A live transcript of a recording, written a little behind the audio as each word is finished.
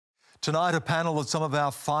Tonight, a panel of some of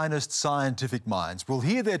our finest scientific minds. We'll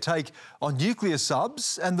hear their take on nuclear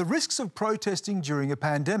subs and the risks of protesting during a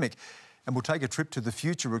pandemic. And we'll take a trip to the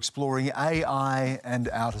future exploring AI and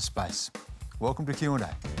outer space. Welcome to Q&A.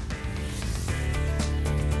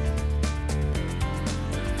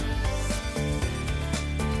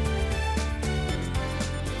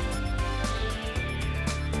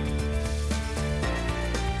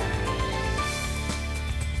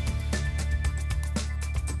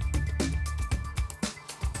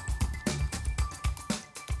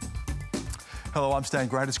 Hello, I'm Stan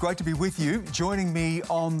Grant. It's great to be with you. Joining me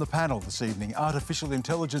on the panel this evening, artificial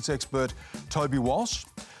intelligence expert Toby Walsh,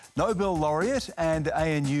 Nobel laureate and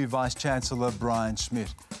ANU Vice-Chancellor Brian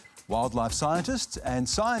Schmidt, wildlife scientist and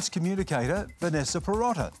science communicator Vanessa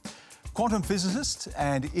Pirotta, quantum physicist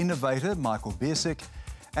and innovator Michael Biercuk,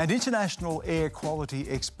 and international air quality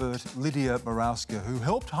expert Lidia Morawska, who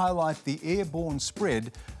helped highlight the airborne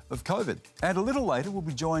spread of COVID. And a little later, we'll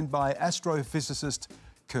be joined by astrophysicist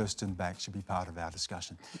Kirsten Banks should be part of our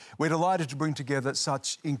discussion. We're delighted to bring together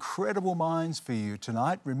such incredible minds for you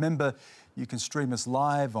tonight. Remember, you can stream us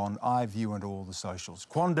live on iView and all the socials.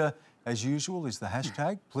 Quanda, as usual, is the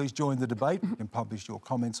hashtag. Please join the debate. You can publish your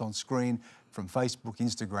comments on screen from Facebook,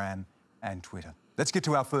 Instagram and Twitter. Let's get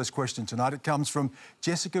to our first question tonight. It comes from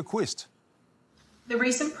Jessica Quist. The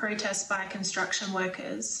recent protests by construction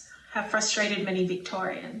workers have frustrated many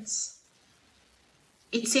Victorians.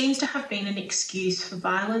 It seems to have been an excuse for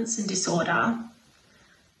violence and disorder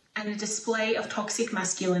and a display of toxic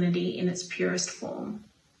masculinity in its purest form.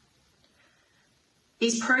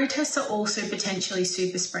 These protests are also potentially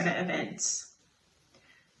super spreader events.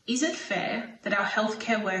 Is it fair that our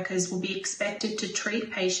healthcare workers will be expected to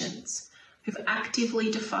treat patients who've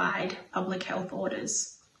actively defied public health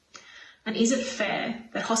orders? And is it fair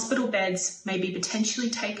that hospital beds may be potentially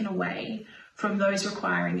taken away from those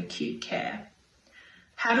requiring acute care?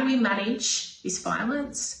 How do we manage this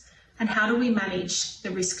violence and how do we manage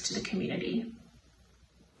the risk to the community?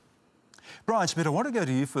 Brian Schmidt, I want to go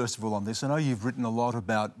to you first of all on this. I know you've written a lot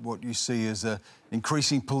about what you see as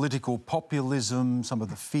increasing political populism, some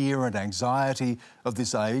of the fear and anxiety of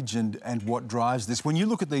this age and what drives this. When you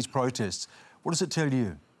look at these protests, what does it tell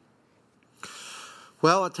you?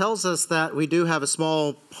 Well, it tells us that we do have a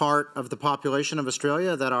small part of the population of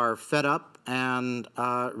Australia that are fed up and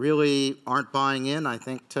really aren't buying in, I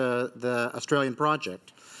think, to the Australian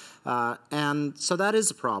project. And so that is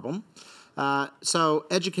a problem. So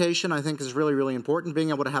education, I think, is really, really important, being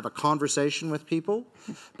able to have a conversation with people.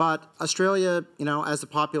 But Australia, you know, as a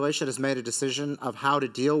population has made a decision of how to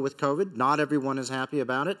deal with COVID. Not everyone is happy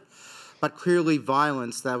about it. But clearly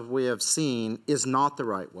violence that we have seen is not the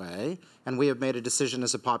right way. And we have made a decision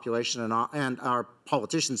as a population and our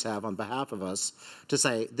politicians have on behalf of us to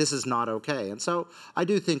say this is not okay. And so I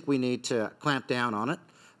do think we need to clamp down on it.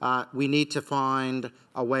 We need to find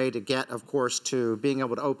a way to get, of course, to being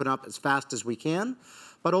able to open up as fast as we can.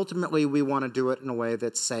 But ultimately, we want to do it in a way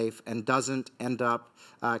that's safe and doesn't end up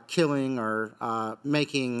killing or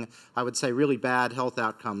making, I would say, really bad health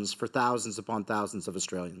outcomes for thousands upon thousands of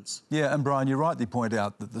Australians. Yeah, and Brian, you rightly point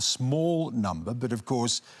out that the small number, but of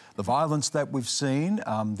course, the violence that we've seen,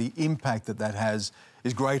 the impact that that has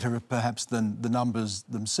is greater perhaps than the numbers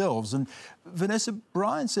themselves. And Vanessa,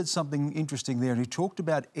 Brian said something interesting there, and he talked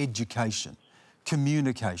about education.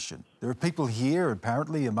 Communication. There are people here,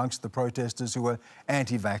 apparently, amongst the protesters who are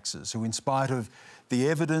anti-vaxxers, who, in spite of the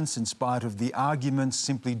evidence, in spite of the arguments,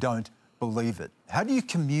 simply don't believe it. How do you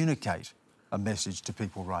communicate a message to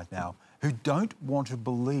people right now who don't want to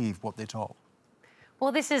believe what they're told?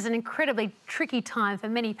 Well, this is an incredibly tricky time for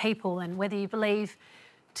many people, and whether you believe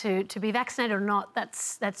to be vaccinated or not,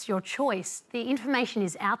 that's your choice. The information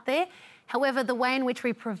is out there. However, the way in which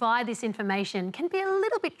we provide this information can be a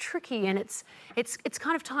little bit tricky, and it's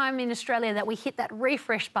kind of time in Australia that we hit that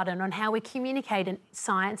refresh button on how we communicate in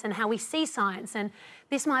science and how we see science. And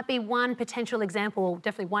this might be one potential example, or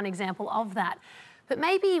definitely one example of that. But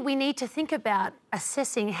maybe we need to think about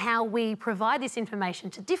assessing how we provide this information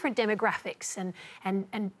to different demographics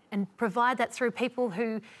and provide that through people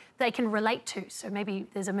who they can relate to. So maybe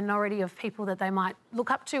there's a minority of people that they might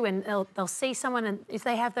look up to and they'll see someone, and if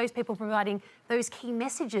they have those people providing those key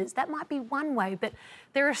messages, that might be one way. But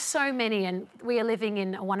there are so many, and we are living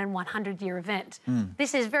in a 1 in 100 year event.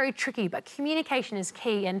 This is very tricky, but communication is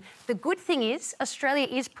key. And the good thing is Australia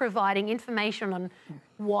is providing information on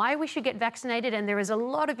why we should get vaccinated, and there is a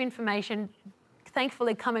lot of information,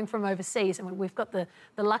 thankfully, coming from overseas. And we've got the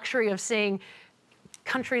luxury of seeing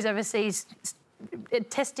countries overseas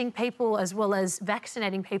testing people as well as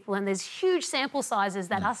vaccinating people, and there's huge sample sizes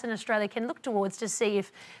that us in Australia can look towards to see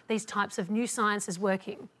if these types of new science is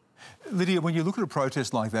working. Lidia, when you look at a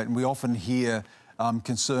protest like that, and we often hear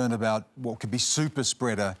concern about what could be super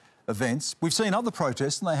spreader events, we've seen other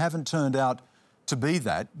protests and they haven't turned out to be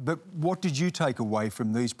that. But what did you take away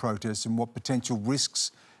from these protests and what potential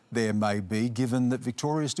risks there may be, given that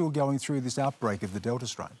Victoria is still going through this outbreak of the Delta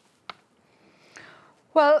strain?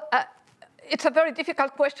 Well, it's a very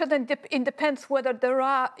difficult question, and it depends whether there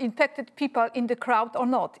are infected people in the crowd or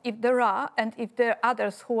not. If there are, and if there are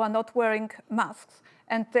others who are not wearing masks,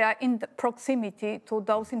 and they are in the proximity to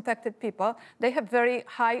those infected people, they have very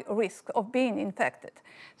high risk of being infected.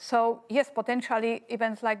 So yes, potentially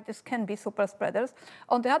events like this can be super spreaders.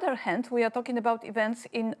 On the other hand, we are talking about events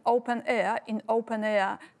in open air. In open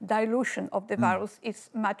air, dilution of the virus is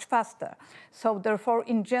much faster. So therefore,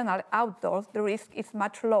 in general, outdoors, the risk is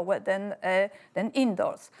much lower than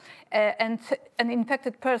indoors. And an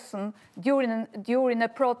infected person during a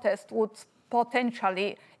protest would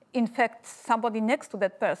potentially infect somebody next to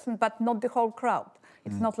that person, but not the whole crowd.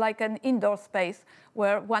 It's not like an indoor space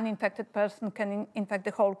where one infected person can infect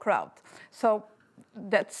the whole crowd. So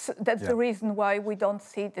that's the reason why we don't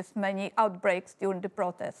see this many outbreaks during the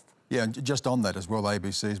protest. Yeah, and just on that as well,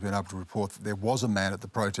 ABC has been able to report that there was a man at the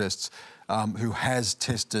protests who has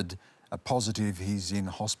tested positive. He's in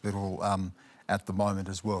hospital at the moment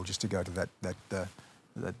as well, just to go to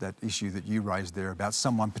that issue that you raised there about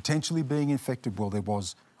someone potentially being infected. Well, there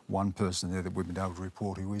was one person there that we've been able to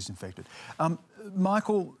report who is infected.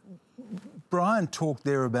 Michael, Brian talked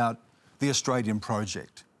there about the Australian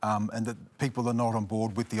project and that people are not on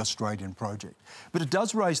board with the Australian project. But it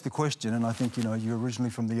does raise the question, and I think, you know, you're originally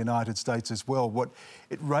from the United States as well,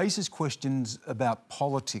 it raises questions about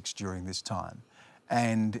politics during this time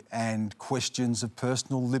and questions of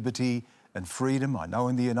personal liberty and freedom. I know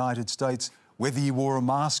in the United States, whether you wore a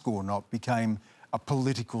mask or not became a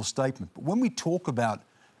political statement. But when we talk about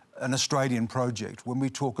an Australian project, when we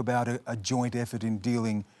talk about a joint effort in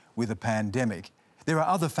dealing with a pandemic, there are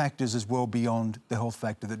other factors as well beyond the health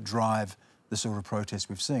factor that drive the sort of protests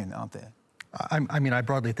we've seen, aren't there? I mean, I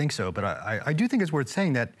broadly think so, but I do think it's worth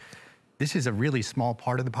saying that this is a really small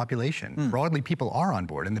part of the population. Broadly, people are on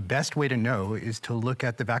board, and the best way to know is to look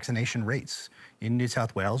at the vaccination rates. In New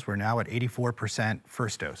South Wales, we're now at 84%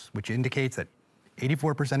 first dose, which indicates that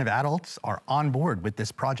 84% of adults are on board with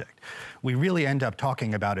this project. We really end up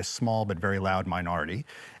talking about a small but very loud minority.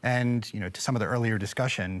 And, you know, to some of the earlier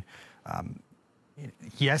discussion,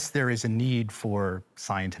 yes, there is a need for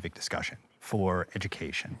scientific discussion, for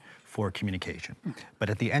education, for communication.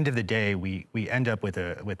 But at the end of the day, we end up with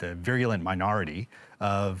a virulent minority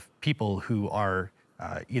of people who are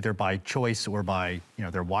either by choice or by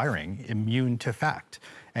their wiring immune to fact.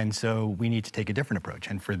 And so we need to take a different approach.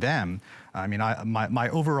 And for them, I mean, my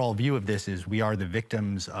overall view of this is we are the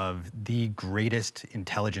victims of the greatest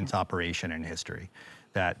intelligence operation in history.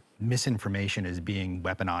 That misinformation is being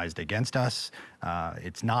weaponized against us.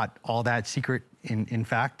 It's not all that secret, in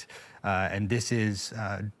fact. And this is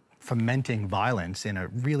fomenting violence in a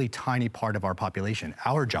really tiny part of our population.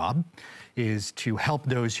 Our job is to help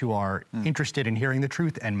those who are interested in hearing the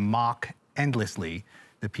truth and mock endlessly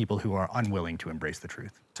the people who are unwilling to embrace the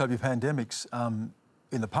truth. Toby, pandemics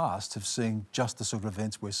in the past have seen just the sort of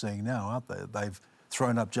events we're seeing now, aren't they? They've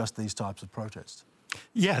thrown up just these types of protests.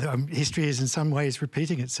 Yeah, history is in some ways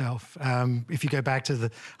repeating itself. If you go back to the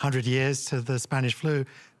 100 years to the Spanish flu,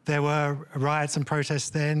 there were riots and protests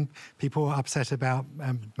then. People were upset about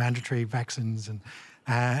mandatory vaccines and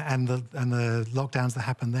the lockdowns that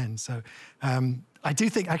happened then. So I do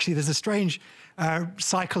think actually there's a strange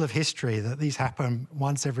cycle of history that these happen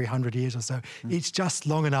once every 100 years or so. It's just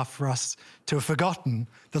long enough for us to have forgotten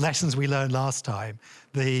the lessons we learned last time,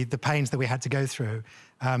 the pains that we had to go through,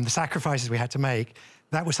 the sacrifices we had to make.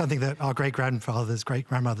 That was something that our great-grandfathers,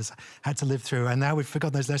 great-grandmothers had to live through, and now we've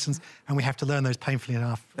forgotten those lessons, and we have to learn those painfully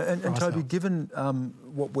enough. And Toby, given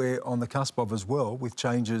what we're on the cusp of as well, with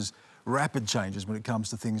changes, rapid changes when it comes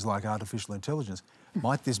to things like artificial intelligence,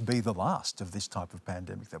 might this be the last of this type of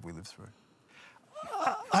pandemic that we live through?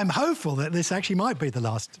 I'm hopeful that this actually might be the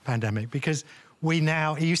last pandemic, because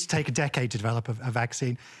it used to take a decade to develop a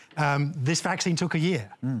vaccine. This vaccine took a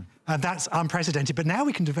year. That's unprecedented, but now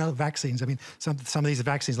we can develop vaccines. I mean, some of these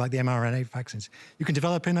vaccines, like the mRNA vaccines, you can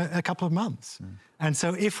develop in a couple of months. And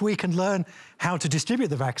so if we can learn how to distribute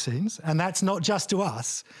the vaccines, and that's not just to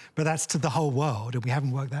us, but that's to the whole world, and we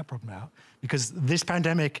haven't worked that problem out, because this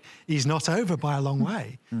pandemic is not over by a long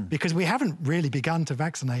way, because we haven't really begun to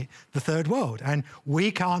vaccinate the third world, and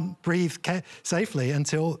we can't breathe safely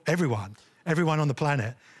until everyone on the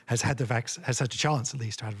planet has had a chance, at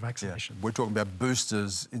least, to have a vaccination. Yeah. We're talking about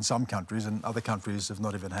boosters in some countries, and other countries have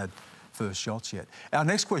not even had first shots yet. Our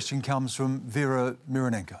next question comes from Vera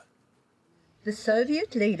Mironenko. The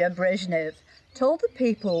Soviet leader Brezhnev told the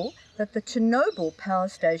people that the Chernobyl power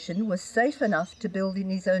station was safe enough to build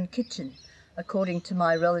in his own kitchen, according to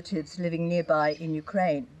my relatives living nearby in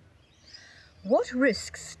Ukraine. What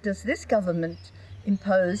risks does this government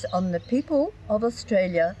impose on the people of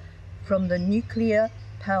Australia from the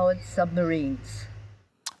nuclear-powered submarines?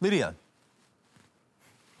 Lidia.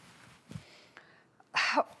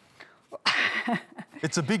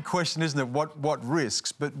 It's a big question, isn't it? What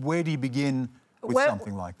risks? But where do you begin with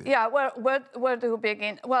something like this? Yeah, where do you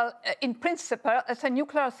begin? Well, in principle, as a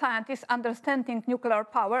nuclear scientist understanding nuclear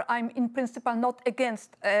power, I'm in principle not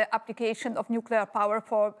against application of nuclear power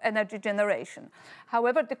for energy generation.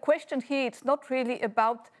 However, the question here, it's not really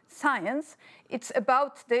about science, it's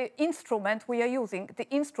about the instrument we are using. The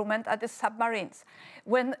instrument are the submarines.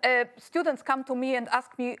 When students come to me and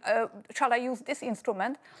ask me, shall I use this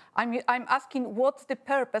instrument? I'm asking, what's the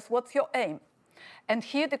purpose, what's your aim? And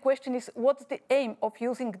here the question is, what's the aim of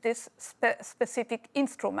using this specific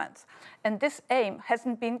instruments? And this aim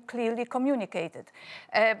hasn't been clearly communicated.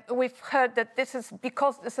 We've heard that this is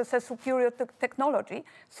because this is a superior technology.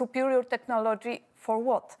 Superior technology for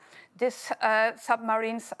what? These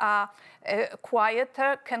submarines are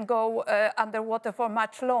quieter, can go underwater for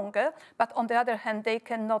much longer, but on the other hand, they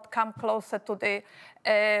cannot come closer to the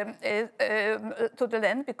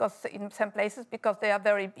land, because in some places, because they are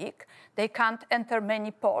very big. They can't enter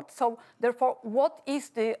many ports. So therefore, what is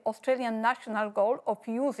the Australian national goal of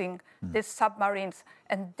using these submarines?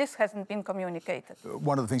 And this hasn't been communicated.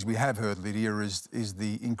 One of the things we have heard, Lidia, is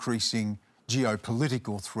the increasing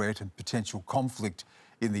geopolitical threat and potential conflict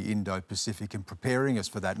in the Indo-Pacific and preparing us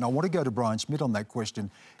for that. And I want to go to Brian Schmidt on that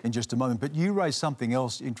question in just a moment, but you raised something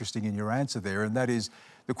else interesting in your answer there, and that is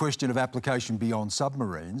the question of application beyond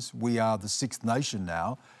submarines. We are the sixth nation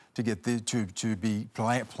now to get to be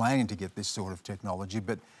planning to get this sort of technology,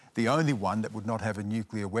 but the only one that would not have a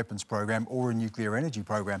nuclear weapons program or a nuclear energy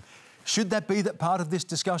program. Should that be that part of this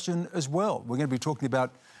discussion as well? We're going to be talking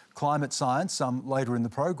about climate science later in the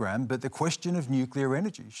program, but the question of nuclear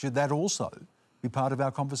energy, should that also be part of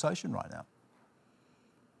our conversation right now?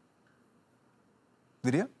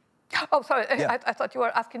 Lidia? Oh, sorry, Yeah. I thought you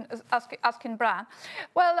were asking Brian.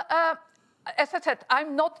 Well, as I said,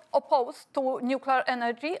 I'm not opposed to nuclear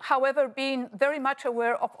energy, however, being very much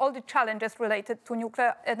aware of all the challenges related to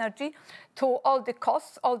nuclear energy, to all the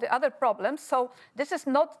costs, all the other problems. So this is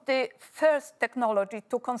not the first technology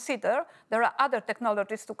to consider. There are other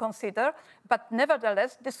technologies to consider, but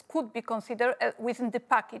nevertheless, this could be considered within the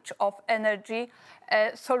package of energy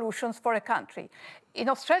solutions for a country. In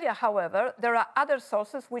Australia, however, there are other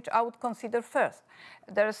sources which I would consider first.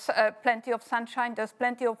 There's plenty of sunshine, there's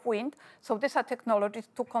plenty of wind, so these are technologies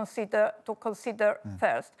to consider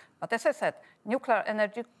first. But as I said, nuclear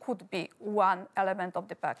energy could be one element of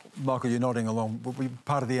the package. Michael, you're nodding along.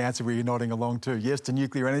 Part of the answer where you're nodding along too. Yes to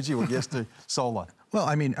nuclear energy or yes to solar? Well,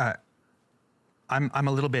 I mean, I'm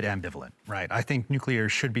a little bit ambivalent, right? I think nuclear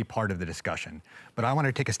should be part of the discussion, but I want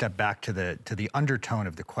to take a step back to the undertone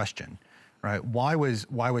of the question, right? Why was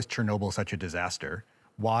Chernobyl such a disaster?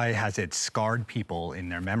 Why has it scarred people in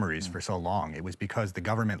their memories for so long? It was because the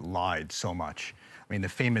government lied so much. I mean, the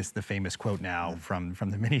famous quote now from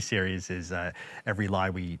the miniseries is, every lie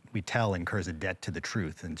we tell incurs a debt to the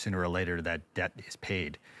truth, and sooner or later that debt is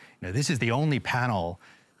paid. You know, this is the only panel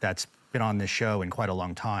that's been on this show in quite a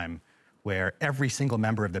long time where every single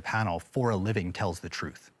member of the panel for a living tells the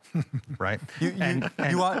truth. Right?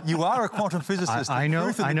 You are a quantum physicist. I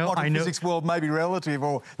know. Quantum physics world may be relative,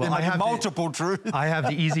 or there may be multiple truths. I have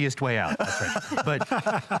the easiest way out. That's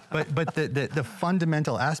right. But the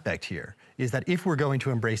fundamental aspect here is that if we're going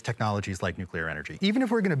to embrace technologies like nuclear energy, even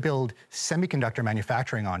if we're going to build semiconductor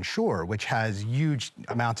manufacturing on shore, which has huge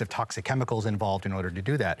amounts of toxic chemicals involved in order to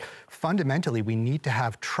do that, fundamentally we need to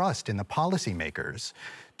have trust in the policymakers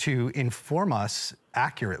to inform us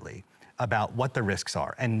accurately about what the risks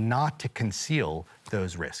are and not to conceal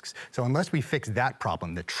those risks. So unless we fix that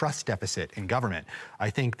problem, the trust deficit in government,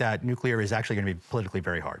 I think that nuclear is actually going to be politically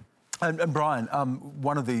very hard. And Brian,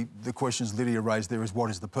 one of the questions Lidia raised there is, what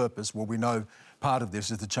is the purpose? Well, we know part of this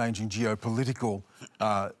is the changing geopolitical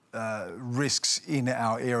risks in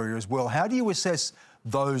our area as well. How do you assess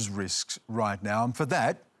those risks right now? And for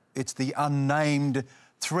that, it's the unnamed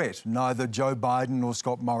threat. Neither Joe Biden nor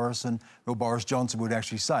Scott Morrison nor Boris Johnson would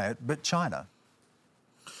actually say it, but China.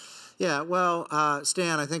 Yeah, well,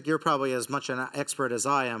 Stan, I think you're probably as much an expert as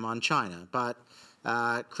I am on China, but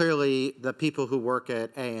clearly the people who work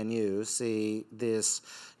at ANU see this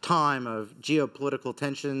time of geopolitical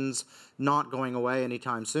tensions not going away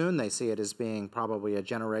anytime soon. They see it as being probably a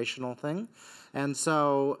generational thing. And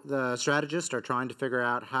so the strategists are trying to figure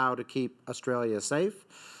out how to keep Australia safe.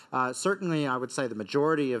 Certainly, I would say the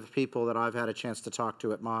majority of people that I've had a chance to talk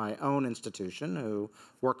to at my own institution, who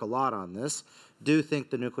work a lot on this, do think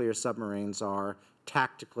the nuclear submarines are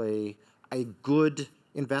tactically a good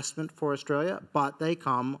investment for Australia, but they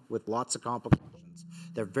come with lots of complications.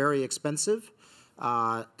 They're very expensive,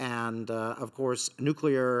 and of course,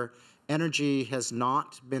 nuclear energy has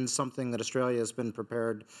not been something that Australia has been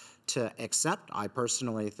prepared to accept. I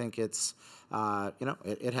personally think it's,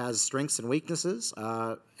 it has strengths and weaknesses,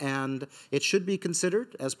 and it should be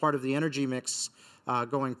considered as part of the energy mix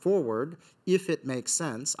going forward, if it makes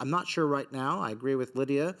sense. I'm not sure right now. I agree with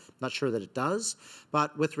Lydia. Not sure that it does.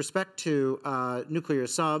 But with respect to nuclear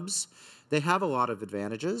subs, they have a lot of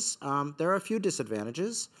advantages. There are a few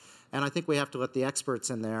disadvantages, and I think we have to let the experts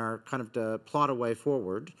in there kind of to plot a way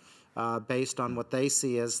forward based on what they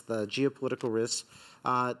see as the geopolitical risks.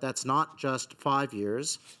 That's not just 5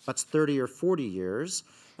 years, but it's 30 or 40 years.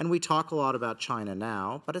 And we talk a lot about China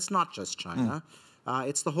now, but it's not just China.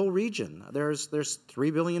 It's the whole region. There's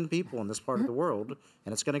 3 billion people in this part of the world,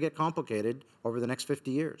 and it's going to get complicated over the next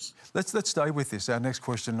 50 years. Let's stay with this. Our next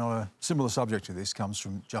question on a similar subject to this comes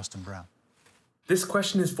from Justin Brown. This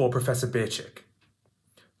question is for Professor Biercuk.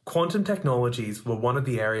 Quantum technologies were one of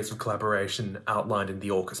the areas of collaboration outlined in the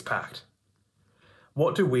AUKUS Pact.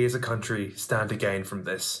 What do we as a country stand to gain from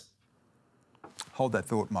this? Hold that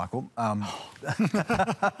thought, Michael.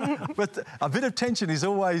 But a bit of tension is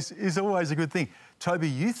always a good thing. Toby,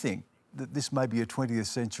 you think that this may be a 20th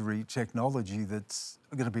century technology that's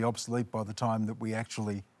going to be obsolete by the time that we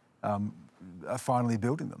actually are finally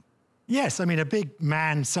building them? Yes, I mean, a big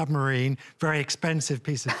manned submarine, very expensive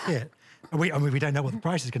piece of kit. We don't know what the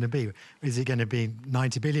price is going to be. Is it going to be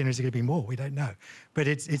 90 billion or is it going to be more? We don't know. But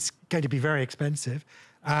it's going to be very expensive.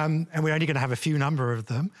 And we're only going to have a few number of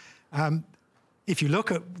them. If you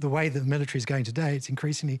look at the way the military is going today, it's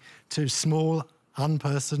increasingly to small,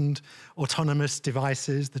 unpersoned, autonomous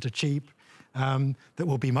devices that are cheap, that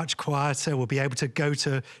will be much quieter, will be able to go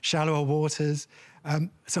to shallower waters.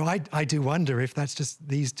 So I do wonder if that's just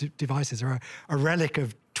these devices are a relic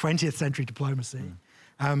of 20th century diplomacy.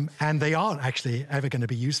 And they aren't actually ever going to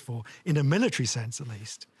be useful, in a military sense at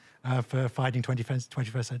least, for fighting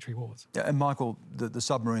 21st century wars. Yeah, and Michael, the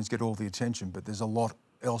submarines get all the attention, but there's a lot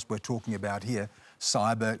else we're talking about here.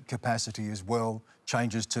 Cyber capacity as well,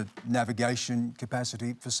 changes to navigation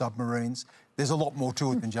capacity for submarines. There's a lot more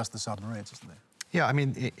to it than just the submarines, isn't there? Yeah, I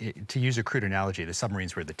mean, to use a crude analogy, the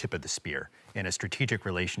submarines were the tip of the spear in a strategic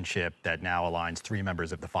relationship that now aligns 3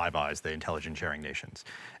 members of the Five Eyes, the intelligence sharing nations.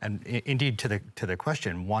 And indeed, to the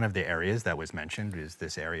question, one of the areas that was mentioned is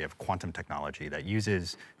this area of quantum technology that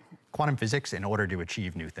uses quantum physics in order to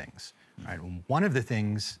achieve new things. Right? One of the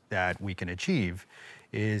things that we can achieve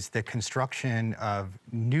is the construction of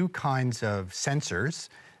new kinds of sensors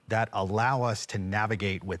that allow us to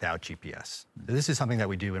navigate without GPS. So this is something that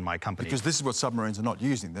we do in my company. Because this is what submarines are not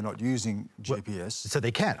using. They're not using GPS. Well, so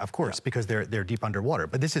they can't, of course, because they're deep underwater.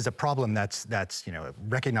 But this is a problem that's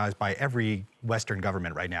recognized by every Western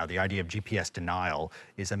government right now. The idea of GPS denial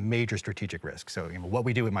is a major strategic risk. So what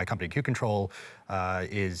we do in my company, Q-Control,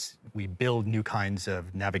 is we build new kinds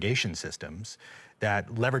of navigation systems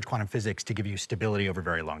that leverage quantum physics to give you stability over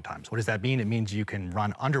very long times. What does that mean? It means you can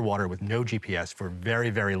run underwater with no GPS for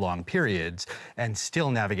very, very long periods and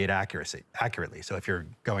still navigate accurately. So if you're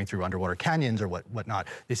going through underwater canyons or whatnot,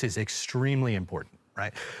 this is extremely important.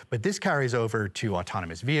 Right? But this carries over to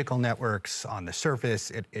autonomous vehicle networks on the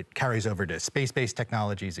surface. It carries over to space-based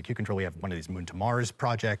technologies. At Q-Control, we have one of these Moon to Mars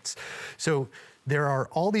projects. So there are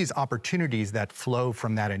all these opportunities that flow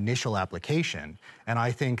from that initial application. And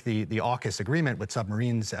I think the AUKUS agreement with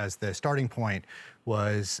submarines as the starting point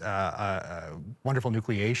was a wonderful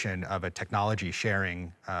nucleation of a technology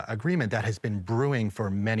sharing agreement that has been brewing for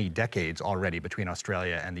many decades already between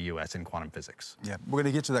Australia and the US in quantum physics. Yeah, we're going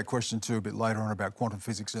to get to that question too a bit later on about quantum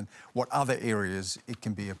physics and what other areas it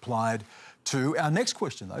can be applied to. Our next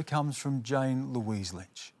question, though, comes from Jane Louise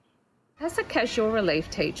Lynch. As a casual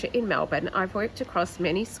relief teacher in Melbourne, I've worked across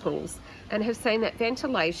many schools and have seen that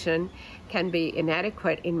ventilation can be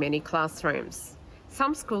inadequate in many classrooms.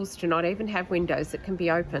 Some schools do not even have windows that can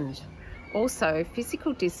be opened. Also,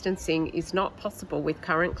 physical distancing is not possible with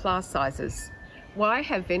current class sizes. Why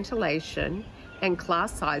have ventilation and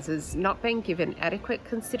class sizes not been given adequate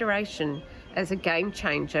consideration as a game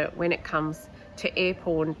changer when it comes to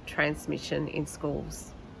airborne transmission in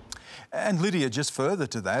schools? And Lydia, just further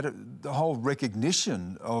to that, the whole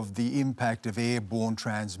recognition of the impact of airborne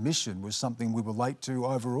transmission was something we were late to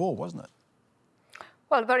overall, wasn't it?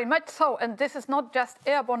 Well, very much so. And this is not just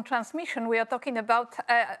airborne transmission. We are talking about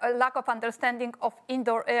a lack of understanding of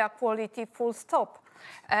indoor air quality, full stop.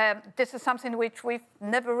 This is something which we've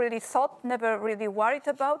never really thought, never really worried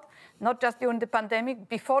about, not just during the pandemic,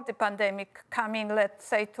 before the pandemic, coming, let's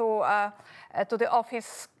say, to the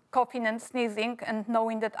office, coughing and sneezing and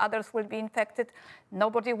knowing that others will be infected.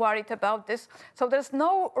 Nobody worried about this. So there's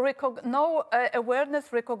no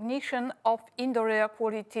awareness, recognition of indoor air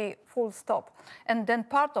quality, full stop. And then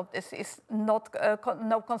part of this is no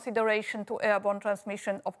consideration to airborne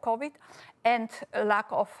transmission of COVID and a lack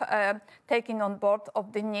of taking on board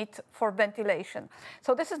of the need for ventilation.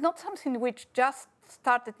 So this is not something which just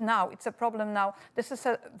started now. It's a problem now. This is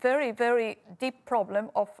a very, very deep problem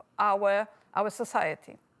of our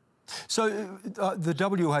society. So the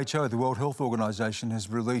WHO, the World Health Organization, has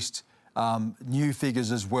released new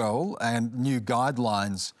figures as well and new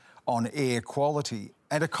guidelines on air quality.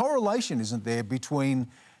 And a correlation, isn't there, between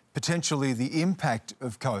potentially the impact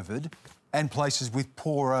of COVID and places with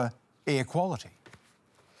poorer air quality?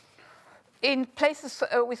 In places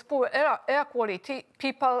with poor air quality,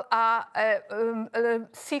 people are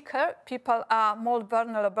sicker, people are more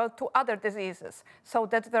vulnerable to other diseases. So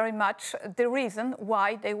that's very much the reason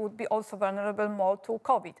why they would be also vulnerable more to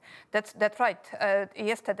COVID. That's right.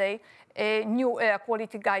 Yesterday, new air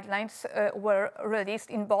quality guidelines were released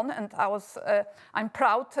in Bonn, and I'm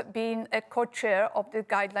proud being a co-chair of the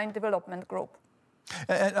guideline development group.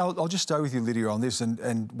 And I'll just stay with you, Lidia, on this.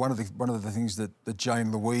 And one of the things that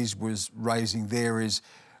Jane Louise was raising there is,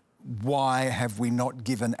 why have we not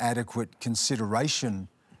given adequate consideration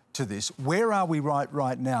to this? Where are we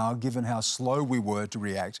right now, given how slow we were to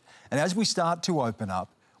react? And as we start to open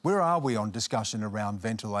up, where are we on discussion around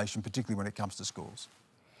ventilation, particularly when it comes to schools?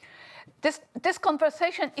 This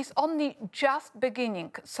conversation is only just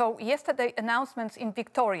beginning. So yesterday, announcements in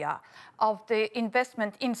Victoria of the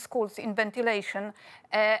investment in schools in ventilation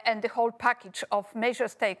and the whole package of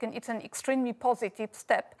measures taken, it's an extremely positive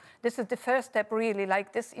step. This is the first step really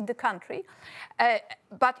like this in the country.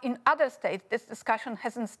 But in other states, this discussion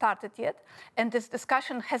hasn't started yet. And this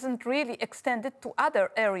discussion hasn't really extended to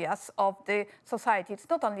other areas of the society. It's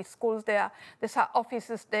not only schools, there are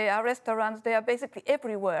offices, there are restaurants, they are basically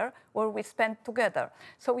everywhere where we spend together.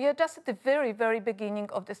 So we are just at the very, very beginning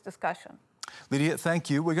of this discussion. Lidia, thank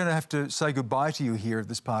you. We're going to have to say goodbye to you here at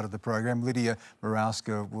this part of the program. Lidia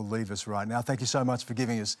Morawska will leave us right now. Thank you so much for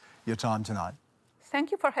giving us your time tonight.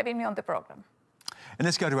 Thank you for having me on the program. And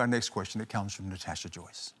let's go to our next question. It comes from Natasha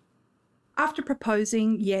Joyce. After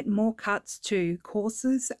proposing yet more cuts to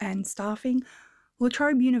courses and staffing, La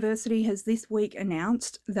Trobe University has this week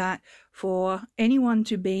announced that for anyone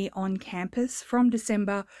to be on campus from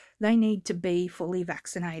December, they need to be fully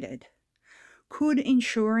vaccinated. Could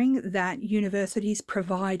ensuring that universities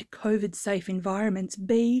provide COVID-safe environments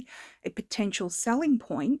be a potential selling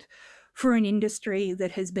point for an industry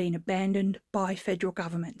that has been abandoned by federal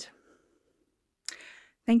government?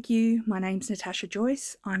 Thank you. My name's Natasha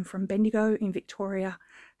Joyce. I'm from Bendigo in Victoria.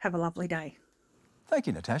 Have a lovely day. Thank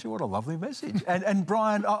you, Natasha. What a lovely message. And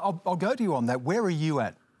Brian, I'll go to you on that. Where are you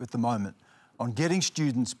at the moment on getting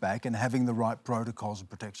students back and having the right protocols and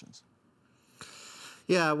protections?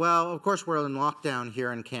 Yeah, well, of course, we're in lockdown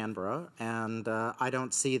here in Canberra, and I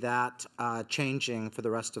don't see that changing for the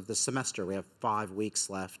rest of the semester. We have 5 weeks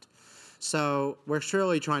left. So we're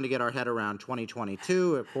surely trying to get our head around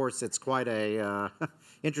 2022. Of course, it's quite a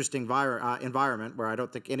interesting environment where I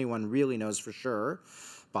don't think anyone really knows for sure.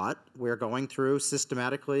 But we're going through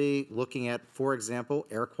systematically looking at, for example,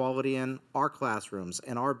 air quality in our classrooms,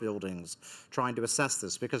 in our buildings, trying to assess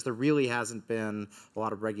this, because there really hasn't been a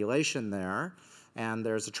lot of regulation there. And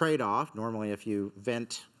there's a trade-off. Normally, if you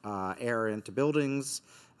vent air into buildings,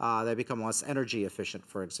 they become less energy efficient,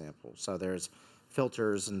 for example. So there's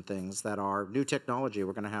filters and things that are new technology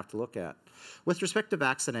we're going to have to look at. With respect to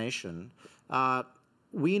vaccination,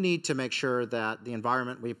 we need to make sure that the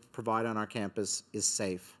environment we provide on our campus is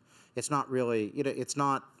safe. It's not really,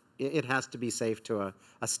 it has to be safe to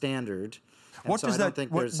a standard. What does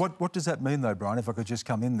that mean, though, Brian, if I could just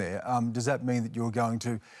come in there? Does that mean that you're going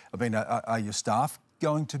to, are your staff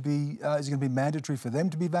going to be, is it going to be mandatory for them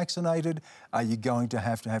to be vaccinated? Are you going to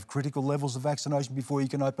have critical levels of vaccination before you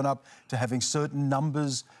can open up to having certain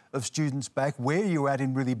numbers of students back? Where are you at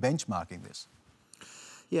in really benchmarking this?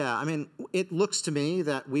 Yeah, I mean, it looks to me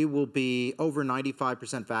that we will be over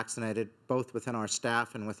 95% vaccinated, both within our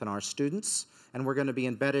staff and within our students. And we're going to be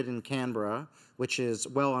embedded in Canberra, which is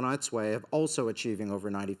well on its way of also achieving over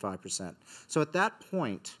 95%. So at that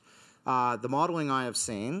point, the modeling I have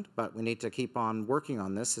seen, but we need to keep on working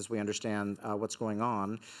on this as we understand what's going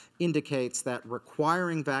on, indicates that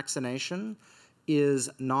requiring vaccination is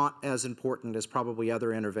not as important as probably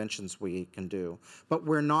other interventions we can do. But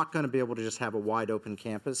we're not going to be able to just have a wide open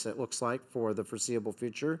campus, it looks like, for the foreseeable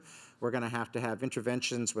future. We're going to have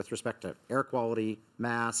interventions with respect to air quality,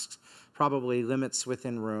 masks, probably limits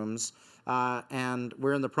within rooms, and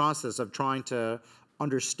we're in the process of trying to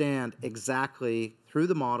understand exactly through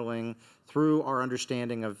the modeling, through our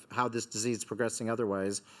understanding of how this disease is progressing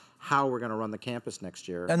otherwise, how we're going to run the campus next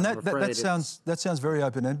year. And that sounds very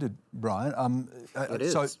open-ended, Brian. It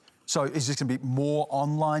is. So is this going to be more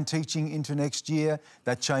online teaching into next year?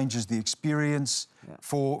 That changes the experience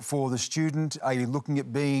for the student. Are you looking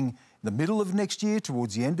at being the middle of next year,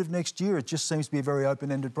 towards the end of next year? It just seems to be a very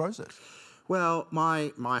open-ended process. Well,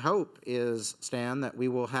 my hope is, Stan, that we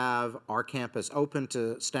will have our campus open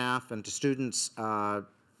to staff and to students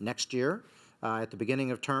next year at the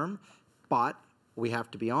beginning of term, but we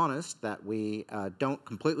have to be honest that we don't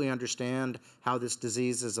completely understand how this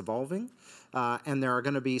disease is evolving, and there are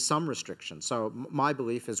going to be some restrictions. So my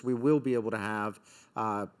belief is we will be able to have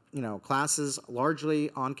classes largely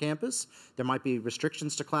on campus. There might be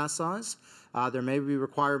restrictions to class size. There may be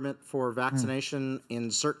requirement for vaccination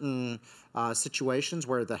in certain situations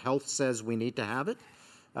where the health says we need to have it,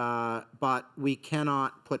 but we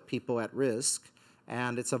cannot put people at risk.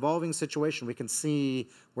 And it's an evolving situation. We can see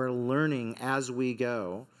we're learning as we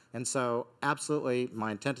go. And so absolutely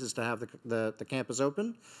my intent is to have the campus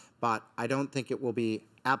open, but I don't think it will be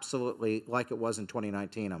absolutely like it was in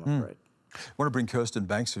 2019, I'm afraid. I want to bring Kirsten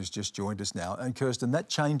Banks, who's just joined us now. And Kirsten, that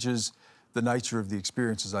changes the nature of the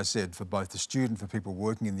experience, as I said, for both the student, for people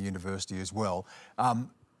working in the university as well.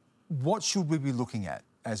 What should we be looking at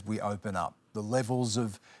as we open up? The levels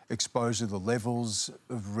of exposure, the levels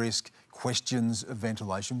of risk, questions of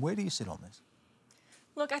ventilation. Where do you sit on this?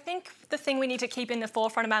 Look, I think the thing we need to keep in the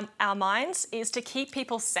forefront of our minds is to keep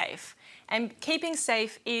people safe. And keeping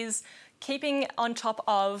safe is keeping on top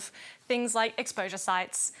of things like exposure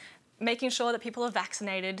sites, making sure that people are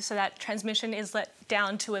vaccinated so that transmission is let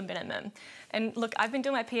down to a minimum. And look, I've been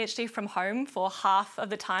doing my PhD from home for half of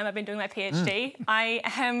the time I've been doing my PhD. I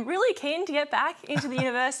am really keen to get back into the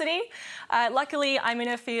university. Luckily, I'm in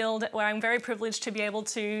a field where I'm very privileged to be able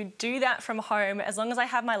to do that from home. As long as I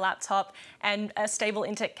have my laptop and a stable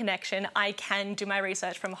internet connection, I can do my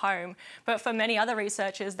research from home. But for many other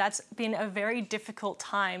researchers, that's been a very difficult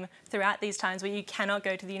time throughout these times where you cannot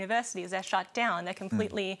go to the universities. They're shut down. They're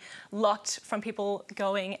completely locked from people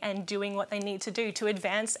going and doing what they need to do to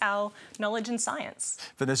advance our knowledge and science.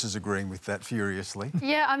 Vanessa's agreeing with that furiously.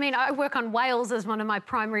 Yeah, I mean, I work on whales as one of my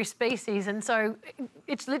primary species, and so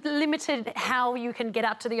it's limited how you can get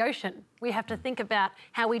out to the ocean. We have to think about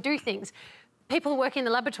how we do things. People who work in the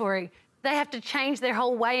laboratory, they have to change their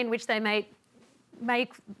whole way in which they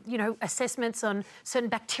make assessments on certain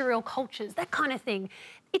bacterial cultures, that kind of thing.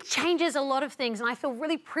 It changes a lot of things, and I feel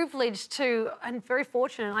really privileged to, and very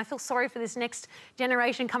fortunate, and I feel sorry for this next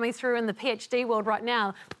generation coming through in the PhD world right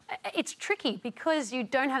now. It's tricky because you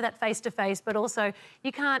don't have that face-to-face, but also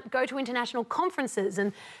you can't go to international conferences.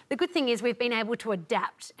 And the good thing is we've been able to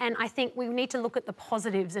adapt, and I think we need to look at the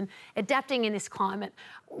positives and adapting in this climate.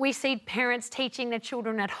 We see parents teaching their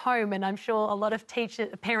children at home, and I'm sure a lot of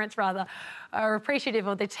parents are appreciative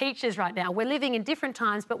of their teachers right now. We're living in different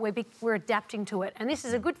times, but we're adapting to it, and this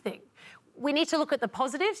is a good thing. We need to look at the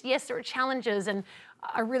positives. Yes, there are challenges, and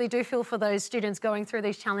I really do feel for those students going through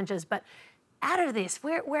these challenges, but out of this,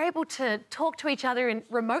 we're able to talk to each other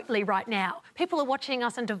remotely right now. People are watching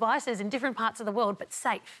us on devices in different parts of the world, but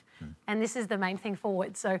safe, and this is the main thing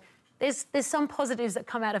forward. So there's some positives that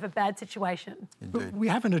come out of a bad situation. But we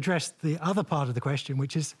haven't addressed the other part of the question,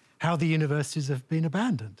 which is how the universities have been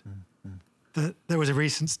abandoned. There was a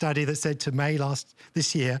recent study that said to May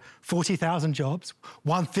this year, 40,000 jobs,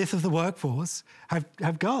 1/5 of the workforce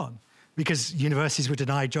have gone because universities were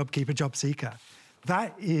denied JobKeeper, JobSeeker.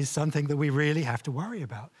 That is something that we really have to worry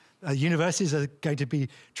about. Universities are going to be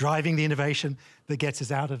driving the innovation that gets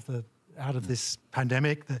us out of this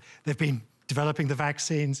pandemic. They've been developing the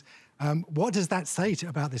vaccines. What does that say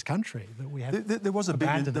about this country that we have? There was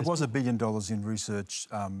 $1 billion in research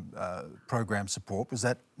program support. Was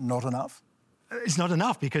that not enough? It's not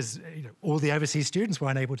enough because all the overseas students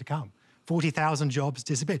weren't able to come. 40,000 jobs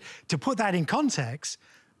disappeared. To put that in context,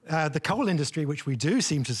 the coal industry, which we do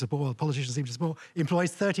seem to support, politicians seem to support,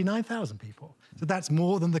 employs 39,000 people. So that's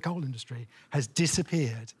more than the coal industry has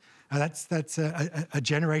disappeared. That's a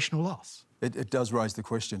generational loss. It does raise the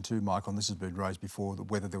question too, Michael, and this has been raised before, that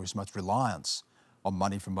whether there was much reliance on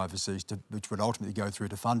money from overseas, which would ultimately go through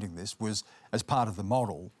to funding this, was as part of the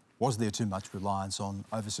model. Was there too much reliance on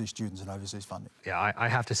overseas students and overseas funding? Yeah, I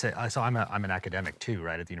have to say, so I'm an academic too,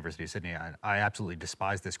 right, at the University of Sydney. I absolutely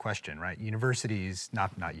despise this question, right? Universities,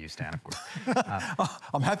 not you, Stan, of course.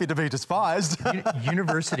 I'm happy to be despised.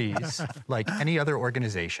 Universities, like any other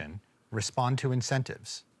organization, respond to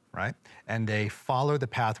incentives, right? And they follow the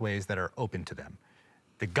pathways that are open to them.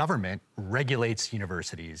 The government regulates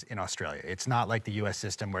universities in Australia. It's not like the US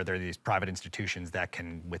system where there are these private institutions that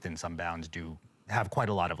can, within some bounds, have quite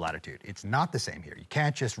a lot of latitude. It's not the same here. You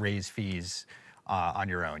can't just raise fees on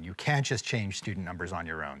your own. You can't just change student numbers on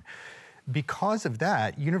your own. Because of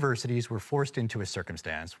that, universities were forced into a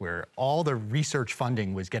circumstance where all the research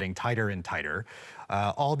funding was getting tighter and tighter.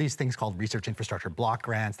 All these things called research infrastructure block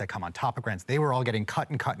grants that come on top of grants, they were all getting cut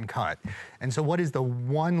and cut and cut. And so what is the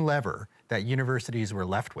one lever that universities were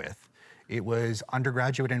left with? It was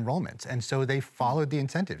undergraduate enrollments. And so they followed the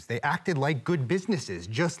incentives. They acted like good businesses,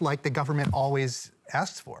 just like the government always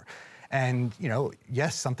asks for. And, you know,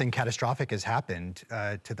 yes, something catastrophic has happened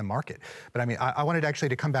to the market. But I mean, I wanted actually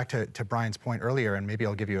to come back to Brian's point earlier, and maybe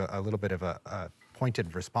I'll give you a little bit of a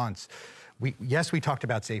pointed response. Yes, we talked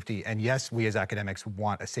about safety, and yes, we as academics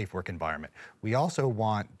want a safe work environment. We also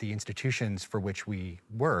want the institutions for which we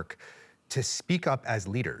work to speak up as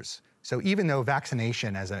leaders. So even though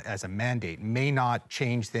vaccination as a mandate may not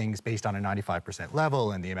change things based on a 95%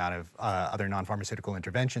 level and the amount of other non-pharmaceutical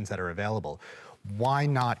interventions that are available, why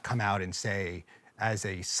not come out and say, as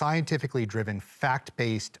a scientifically driven,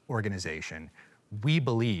 fact-based organization, we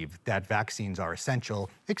believe that vaccines are essential,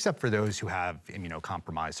 except for those who have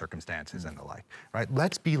immunocompromised circumstances and the like, right?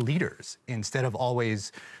 Let's be leaders instead of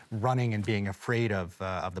always running and being afraid of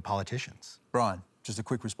the politicians. Brian, just a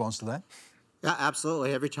quick response to that? Yeah,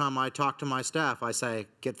 absolutely. Every time I talk to my staff, I say,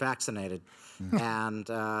 get vaccinated. And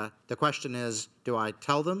the question is, do I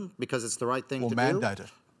tell them because it's the right thing to do? Or mandate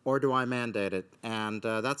it. Or do I mandate it? And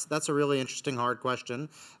that's a really interesting, hard question.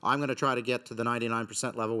 I'm going to try to get to the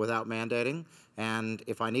 99% level without mandating. And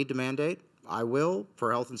if I need to mandate, I will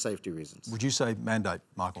for health and safety reasons. Would you say mandate,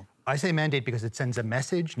 Michael? I say mandate because it sends a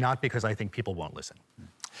message, not because I think people won't listen.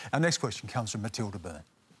 Our next question comes from Matilda Byrne.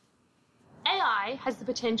 AI has the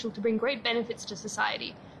potential to bring great benefits to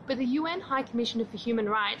society, but the UN High Commissioner for Human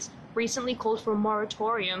Rights recently called for a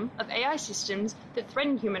moratorium of AI systems that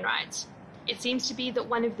threaten human rights. It seems to be that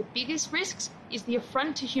one of the biggest risks is the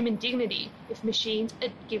affront to human dignity if machines are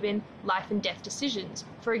given life and death decisions,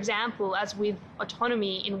 for example, as with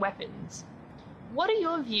autonomy in weapons. What are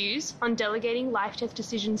your views on delegating life-death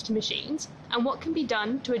decisions to machines, and what can be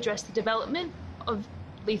done to address the development of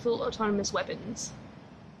lethal autonomous weapons?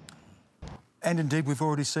 And indeed, we've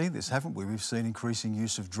already seen this, haven't we? We've seen increasing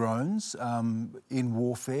use of drones in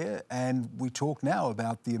warfare, and we talk now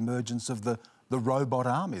about the emergence of the robot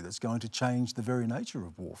army that's going to change the very nature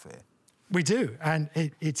of warfare. We do, and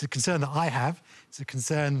it's a concern that I have. It's a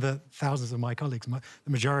concern that thousands of my colleagues,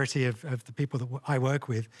 the majority of the people that I work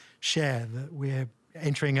with, share, that we're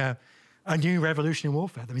entering a new revolution in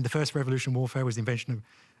warfare. I mean, the first revolution in warfare was the invention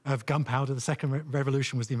of gunpowder. The second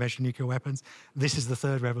revolution was the invention of nuclear weapons. This is the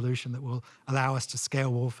third revolution that will allow us to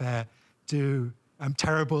scale warfare, do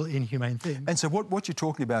terrible, inhumane things. And so what you're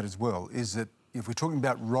talking about as well is that if we're talking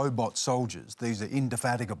about robot soldiers, these are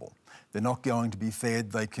indefatigable. They're not going to be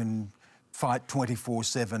fed. They can fight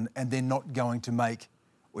 24/7, and they're not going to make,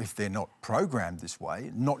 if they're not programmed this way,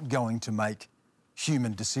 not going to make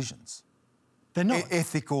human decisions. They're not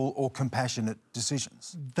ethical or compassionate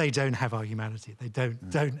decisions. They don't have our humanity. They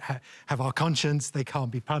don't have our conscience. They can't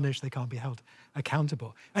be punished. They can't be held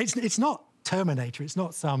accountable. It's not Terminator. It's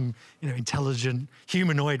not some intelligent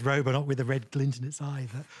humanoid robot with a red glint in its eye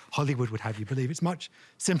that Hollywood would have you believe. It's much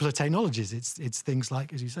simpler technologies. It's things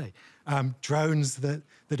like, as you say, drones that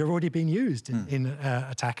are already being used in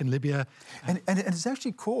attack in Libya. And it's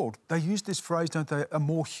actually called, they use this phrase, don't they, a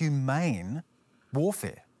more humane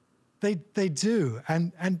warfare. They do,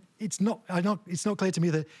 and it's not clear to me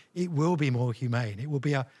that it will be more humane. It will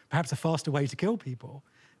be perhaps a faster way to kill people,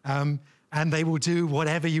 and they will do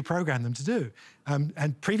whatever you program them to do.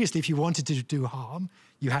 And previously, if you wanted to do harm,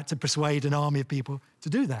 you had to persuade an army of people to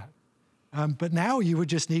do that. But now you would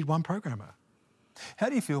just need one programmer. How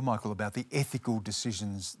do you feel, Michael, about the ethical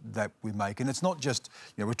decisions that we make? And it's not just,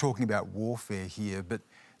 we're talking about warfare here, but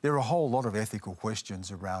there are a whole lot of ethical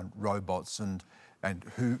questions around robots and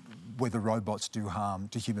whether robots do harm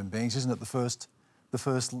to human beings. Isn't it the first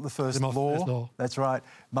law? That's right,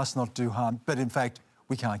 must not do harm. But in fact,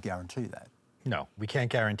 we can't guarantee that. No, we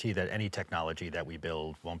can't guarantee that any technology that we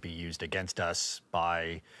build won't be used against us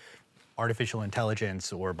by artificial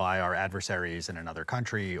intelligence or by our adversaries in another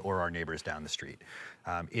country or our neighbors down the street.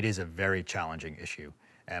 It is a very challenging issue.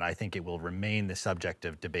 And I think it will remain the subject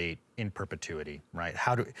of debate in perpetuity, right?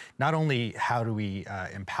 Not only how do we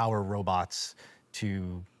empower robots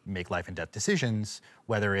to make life and death decisions,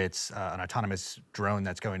 whether it's an autonomous drone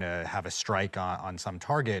that's going to have a strike on some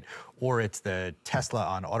target, or it's the Tesla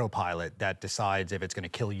on autopilot that decides if it's going to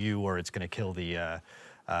kill you or it's going to kill the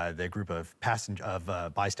group of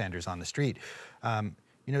bystanders on the street.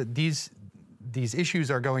 You know, these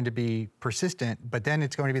issues are going to be persistent, but then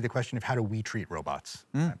it's going to be the question of how do we treat robots?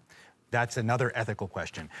 That's another ethical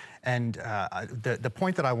question. And the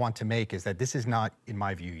point that I want to make is that this is not, in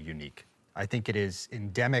my view, unique. I think it is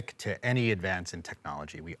endemic to any advance in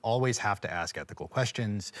technology. We always have to ask ethical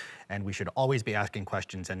questions, and we should always be asking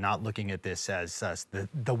questions and not looking at this as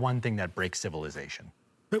the one thing that breaks civilization.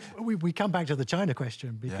 But we come back to the China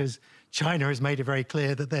question, because China has made it very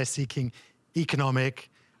clear that they're seeking economic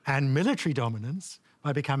and military dominance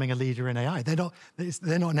by becoming a leader in AI. They're not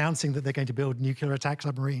announcing that they're going to build nuclear attack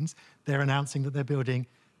submarines. They're announcing that they're building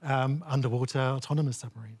underwater autonomous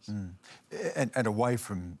submarines. And away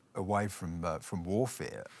from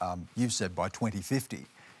warfare, you've said by 2050,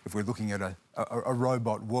 if we're looking at a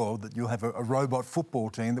robot world, that you'll have a robot football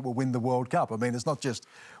team that will win the World Cup. I mean, it's not just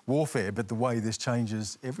warfare, but the way this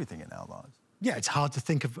changes everything in our lives. Yeah, it's hard to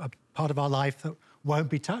think of a part of our life that won't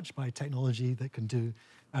be touched by technology that can do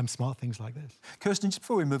smart things like this. Kirsten, just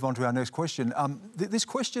before we move on to our next question, this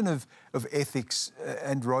question of ethics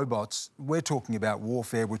and robots, we're talking about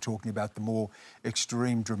warfare, we're talking about the more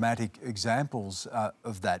extreme, dramatic examples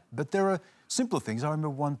of that. But there are simpler things. I remember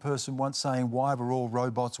one person once saying, why were all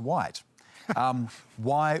robots white?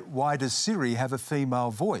 Why does Siri have a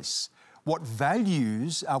female voice? What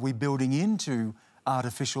values are we building into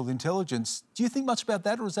artificial intelligence? Do you think much about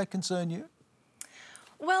that, or does that concern you?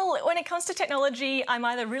 Well, when it comes to technology, I'm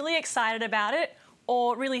either really excited about it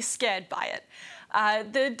or really scared by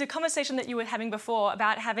it. The conversation that you were having before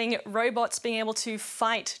about having robots being able to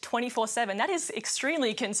fight 24/7, that is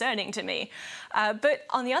extremely concerning to me. But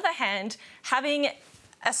on the other hand, having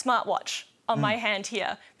a smartwatch on my hand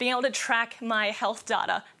here, being able to track my health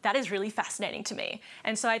data, that is really fascinating to me.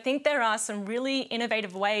 And so I think there are some really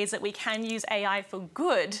innovative ways that we can use AI for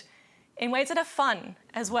good, in ways that are fun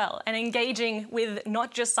as well, and engaging with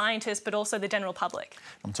not just scientists, but also the general public.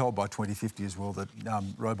 I'm told by 2050 as well that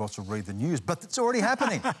robots will read the news, but it's already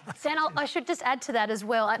happening. Stan, I should just add to that as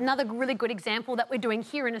well. Another really good example that we're doing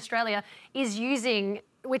here in Australia is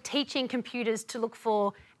we're teaching computers to look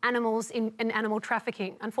for animals in animal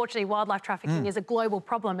trafficking. Unfortunately, wildlife trafficking is a global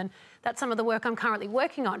problem, and that's some of the work I'm currently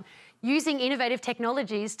working on. Using innovative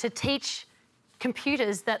technologies to teach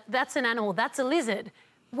computers that that's an animal, that's a lizard.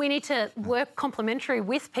 We need to work complementary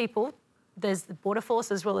with people. There's the Border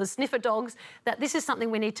Force as well as sniffer dogs, that this is something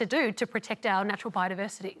we need to do to protect our natural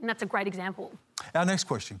biodiversity, and that's a great example. Our next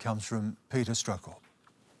question comes from Peter Strokel.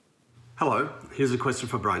 Hello, here's a question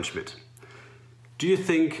for Brian Schmidt. Do you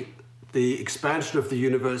think the expansion of the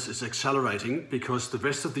universe is accelerating because the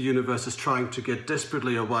rest of the universe is trying to get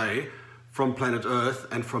desperately away from planet Earth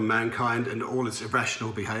and from mankind and all its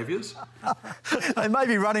irrational behaviours? They may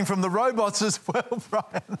be running from the robots as well,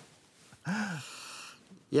 Brian.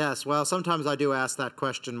 Yes, well, sometimes I do ask that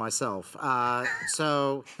question myself.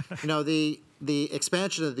 So, you know, the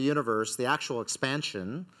expansion of the universe, the actual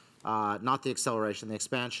expansion, not the acceleration, the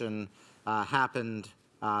expansion happened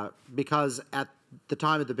because at the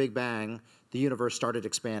time of the Big Bang, the universe started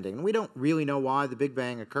expanding. And we don't really know why the Big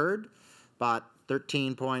Bang occurred, but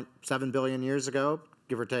 13.7 billion years ago,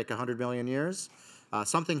 give or take 100 million years,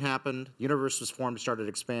 something happened, the universe was formed, started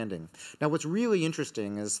expanding. Now, what's really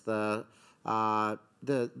interesting is the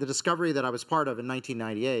discovery that I was part of in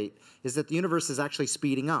 1998 is that the universe is actually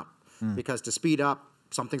speeding up, because to speed up,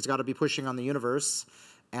 something's got to be pushing on the universe,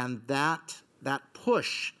 and that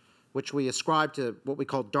push, which we ascribe to what we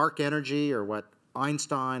call dark energy, or what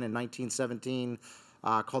Einstein in 1917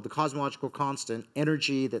 called the cosmological constant,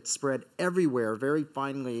 energy that spread everywhere very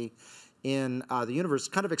finely in the universe,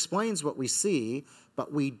 kind of explains what we see,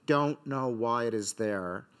 but we don't know why it is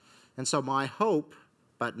there. And so my hope,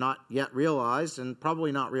 but not yet realized, and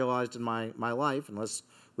probably not realized in my life unless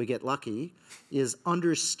we get lucky, is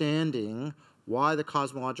understanding why the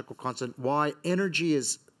cosmological constant, why energy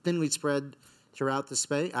is thinly spread throughout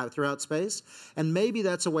space, and maybe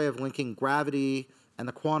that's a way of linking gravity and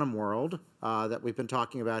the quantum world that we've been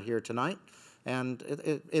talking about here tonight. And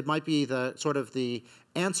it might be the sort of the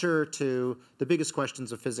answer to the biggest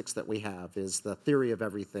questions of physics that we have, is the theory of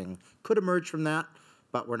everything. Could emerge from that,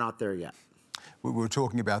 but we're not there yet. We were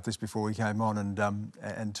talking about this before we came on,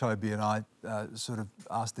 and Toby and I sort of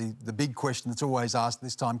asked the big question that's always asked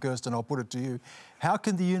this time. Kirsten, I'll put it to you. How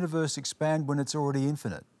can the universe expand when it's already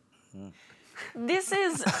infinite? This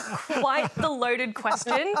is quite the loaded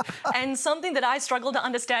question and something that I struggle to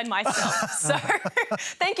understand myself. So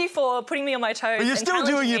thank you for putting me on my toes. But you're still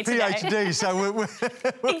doing your PhD, so we'll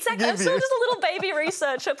exactly. I'm still just a little baby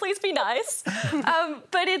researcher. Please be nice.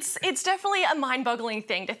 But it's definitely a mind-boggling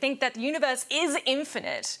thing to think that the universe is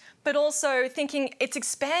infinite, but also thinking it's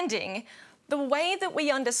expanding. The way that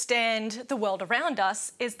we understand the world around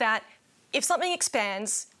us is that if something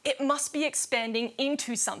expands, it must be expanding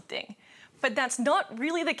into something. But that's not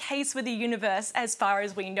really the case with the universe as far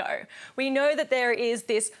as we know. We know that there is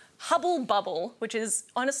this Hubble bubble, which is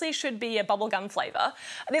honestly should be a bubblegum flavour,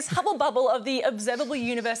 this Hubble bubble of the observable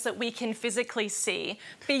universe that we can physically see.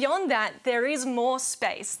 Beyond that, there is more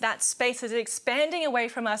space. That space is expanding away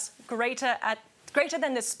from us greater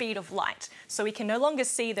than the speed of light. So we can no longer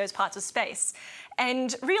see those parts of space.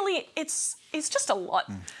 And really, it's just a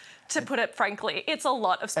lot. To put it frankly, it's a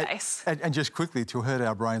lot of space. And just quickly, to hurt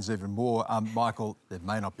our brains even more, Michael, there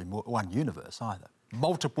may not be one universe either.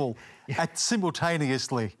 Multiple,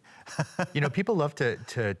 simultaneously. You know, people love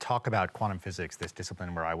to talk about quantum physics, this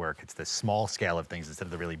discipline where I work. It's the small scale of things instead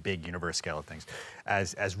of the really big universe scale of things,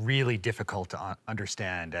 as really difficult to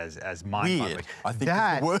understand, as mind-boggling. Weird, I think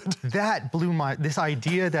is the word. That blew this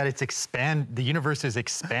idea that the universe is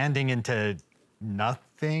expanding into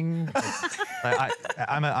nothing.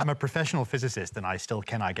 I'm a professional physicist, and I still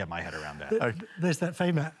cannot get my head around that. There's that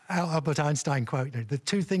famous Albert Einstein quote, the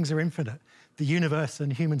two things are infinite, the universe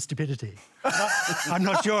and human stupidity. I'm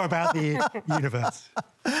not sure about the universe.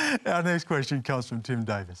 Our next question comes from Tim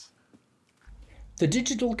Davis. The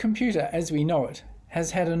digital computer, as we know it,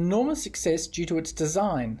 has had enormous success due to its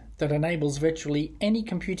design that enables virtually any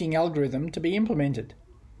computing algorithm to be implemented.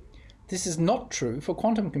 This is not true for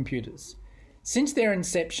quantum computers. Since their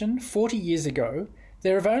inception 40 years ago,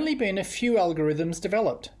 there have only been a few algorithms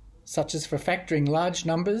developed, such as for factoring large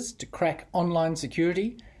numbers to crack online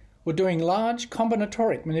security, or doing large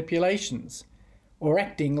combinatoric manipulations, or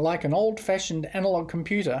acting like an old-fashioned analog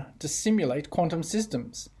computer to simulate quantum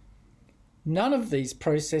systems. None of these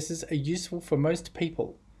processes are useful for most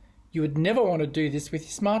people. You would never want to do this with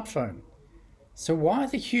your smartphone. So why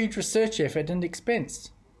the huge research effort and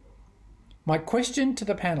expense? My question to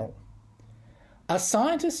the panel: are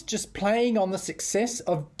scientists just playing on the success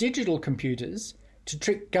of digital computers to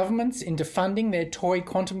trick governments into funding their toy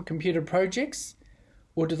quantum computer projects?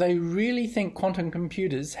 Or do they really think quantum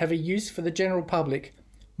computers have a use for the general public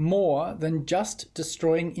more than just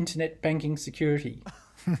destroying internet banking security?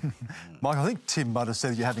 Michael, I think Tim might have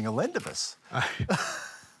said you're having a lend of us.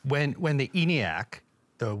 When the ENIAC,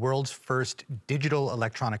 the world's first digital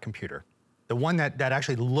electronic computer, the one that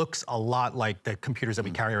actually looks a lot like the computers that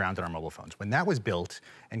we carry around in our mobile phones. When that was built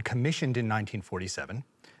and commissioned in 1947,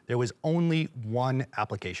 there was only one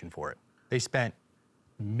application for it. They spent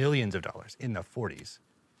millions of dollars in the 40s.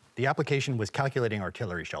 The application was calculating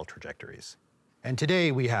artillery shell trajectories. And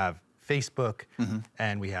today we have Facebook,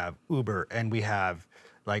 and we have Uber, and we have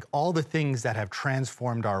like all the things that have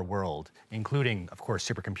transformed our world, including, of course,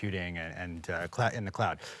 supercomputing and in the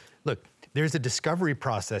cloud. Look, there's a discovery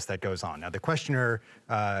process that goes on. Now, the questioner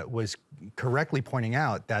was correctly pointing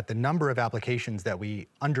out that the number of applications that we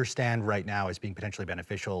understand right now as being potentially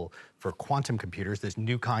beneficial for quantum computers, this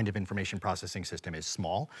new kind of information processing system, is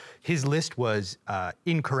small. His list was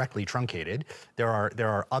incorrectly truncated. There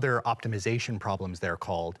are other optimization problems, they're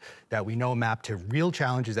called, that we know map to real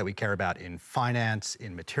challenges that we care about in finance,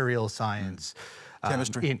 in material science,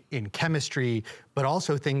 in chemistry, but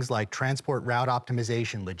also things like transport route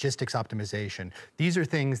optimization, logistics optimization. These are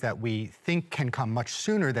things that we think can come much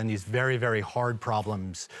sooner than these very, very hard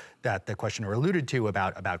problems that the questioner alluded to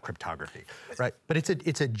about cryptography, right? But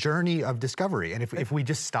it's a journey of discovery, and if we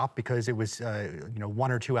just stop because it was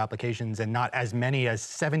one or two applications and not as many as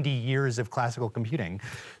 70 years of classical computing,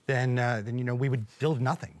 then we would build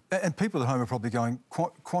nothing. And people at home are probably going,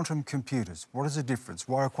 quantum computers, what is the difference?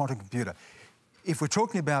 Why a quantum computer? If we're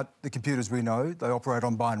talking about the computers we know, they operate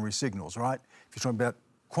on binary signals, right? If you're talking about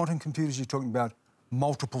quantum computers, you're talking about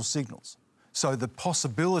multiple signals. So the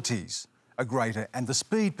possibilities are greater and the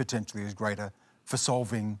speed potentially is greater for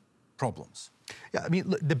solving problems. Yeah, I mean,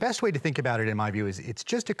 look, the best way to think about it, in my view, is it's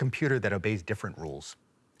just a computer that obeys different rules.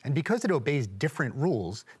 And because it obeys different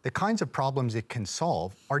rules, the kinds of problems it can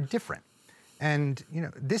solve are different. And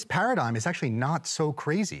this paradigm is actually not so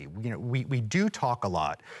crazy. We do talk a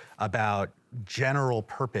lot about general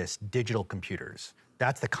purpose digital computers.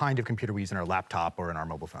 That's the kind of computer we use in our laptop or in our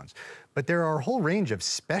mobile phones. But there are a whole range of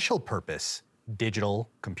special purpose digital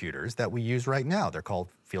computers that we use right now. They're called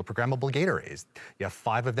field programmable gate arrays. You have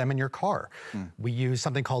 5 of them in your car. We use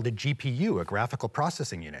something called a GPU, a graphical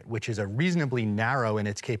processing unit, which is a reasonably narrow in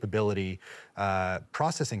its capability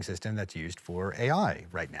processing system that's used for AI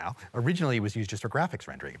right now. Originally, it was used just for graphics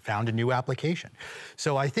rendering. It found a new application.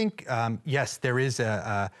 So I think, yes, there is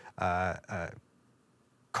a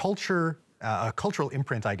cultural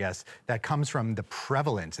imprint, I guess, that comes from the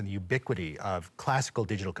prevalence and the ubiquity of classical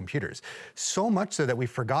digital computers. So much so that we've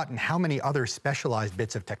forgotten how many other specialized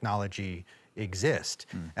bits of technology exist.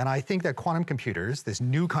 And I think that quantum computers, this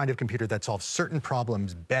new kind of computer that solves certain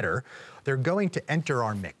problems better, they're going to enter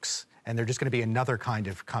our mix. And they're just going to be another kind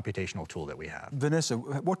of computational tool that we have. Vanessa,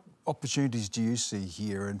 what opportunities do you see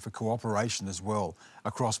here and for cooperation as well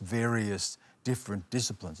across various different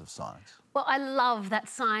disciplines of science? Well, I love that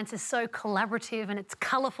science is so collaborative and it's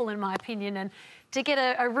colourful, in my opinion, and to get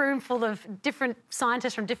a room full of different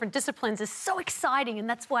scientists from different disciplines is so exciting, and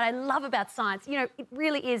that's what I love about science. You know, it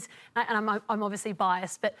really is, and I'm obviously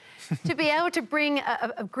biased, but to be able to bring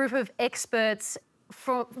a group of experts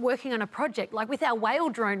for working on a project, like with our whale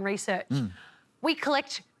drone research, we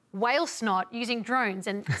collect whale snot using drones,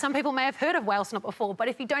 and some people may have heard of whale snot before, but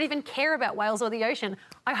if you don't even care about whales or the ocean,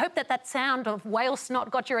 I hope that sound of whale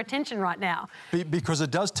snot got your attention right now. Because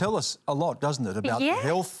it does tell us a lot, doesn't it, about the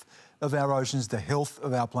health of our oceans, the health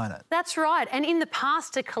of our planet. That's right. And in the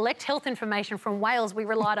past, to collect health information from whales, we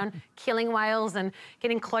relied on killing whales and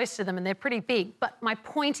getting close to them, and they're pretty big. But my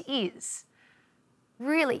point is,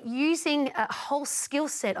 really using a whole skill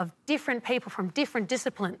set of different people from different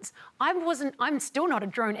disciplines. I'm still not a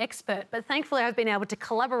drone expert, but thankfully I've been able to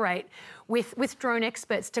collaborate with drone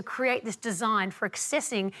experts to create this design for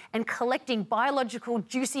accessing and collecting biological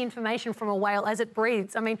juicy information from a whale as it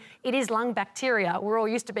breathes. I mean, it is lung bacteria. We're all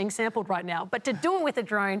used to being sampled right now. But to do it with a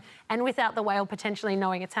drone and without the whale potentially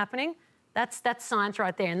knowing it's happening, that's science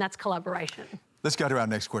right there, and that's collaboration. Let's go to our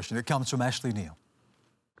next question. It comes from Ashley Neal.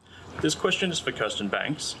 This question is for Kirsten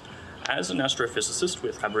Banks. As an astrophysicist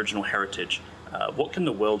with Aboriginal heritage, what can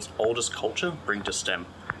the world's oldest culture bring to STEM?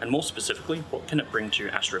 And more specifically, what can it bring to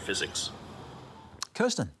astrophysics?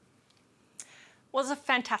 Kirsten. Well, it's a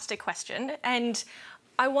fantastic question. And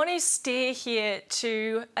I want to steer here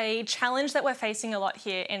to a challenge that we're facing a lot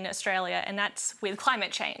here in Australia, and that's with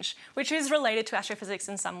climate change, which is related to astrophysics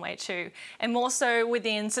in some way too, and more so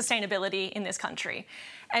within sustainability in this country.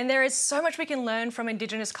 And there is so much we can learn from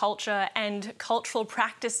Indigenous culture and cultural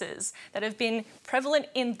practices that have been prevalent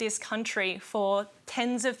in this country for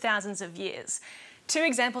tens of thousands of years. 2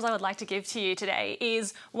 examples I would like to give to you today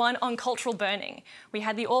is one on cultural burning. We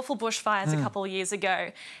had the awful bushfires a couple of years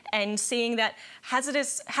ago, and seeing that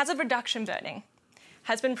hazard reduction burning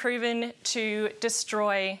has been proven to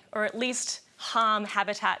destroy or at least harm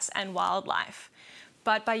habitats and wildlife.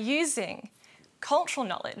 But by using cultural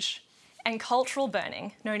knowledge and cultural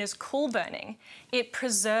burning, known as cool burning, it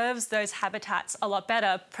preserves those habitats a lot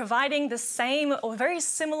better, providing the same or very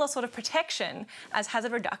similar sort of protection as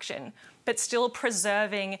hazard reduction, but still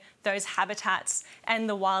preserving those habitats and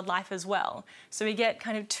the wildlife as well. So we get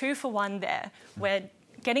kind of 2 for 1 there. We're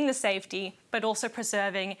getting the safety, but also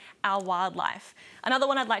preserving our wildlife. Another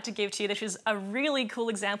one I'd like to give to you, this is a really cool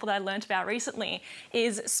example that I learned about recently,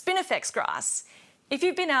 is spinifex grass. If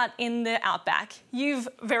you've been out in the outback, you've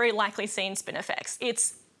very likely seen spinifex.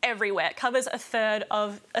 It's everywhere. It covers 1/3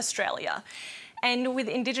 of Australia. And with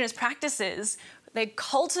Indigenous practices, they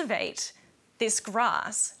cultivate this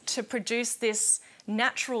grass to produce this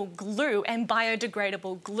natural glue and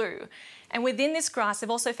biodegradable glue. And within this grass, they've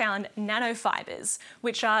also found nanofibers,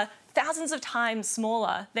 which are thousands of times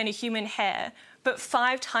smaller than a human hair, but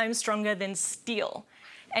 5 times stronger than steel.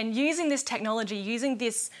 And using this technology, using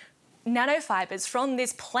this nanofibers from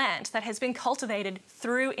this plant that has been cultivated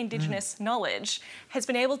through Indigenous knowledge has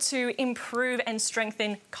been able to improve and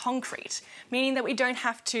strengthen concrete, meaning that we don't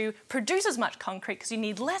have to produce as much concrete because you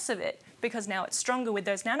need less of it, because now it's stronger with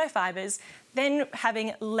those nanofibers, then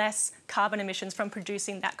having less carbon emissions from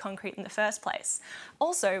producing that concrete in the first place.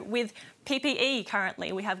 Also, with PPE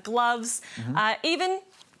currently, we have gloves, even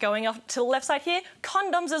going off to the left side here,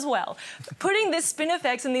 condoms as well. Putting this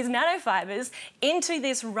spinifex and these nanofibers into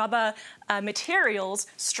these rubber materials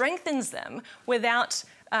strengthens them without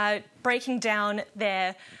breaking down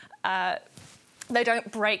their... they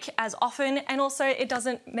don't break as often, and also it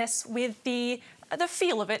doesn't mess with the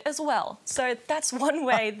feel of it as well. So that's one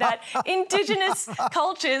way that Indigenous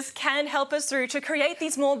cultures can help us through to create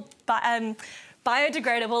these more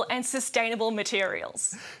biodegradable and sustainable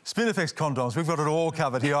materials. Spinifex condoms, we've got it all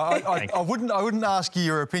covered here. I wouldn't ask you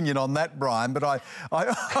your opinion on that, Brian, but I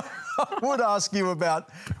would ask you about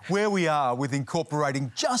where we are with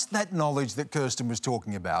incorporating just that knowledge that Kirsten was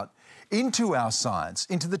talking about into our science,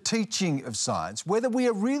 into the teaching of science, whether we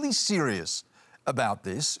are really serious about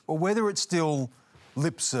this or whether it's still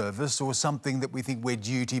lip service or something that we think we're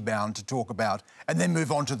duty-bound to talk about and then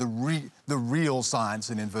move on to the real science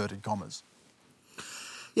in inverted commas?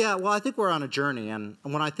 Yeah, well, I think we're on a journey, and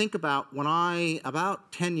when I think about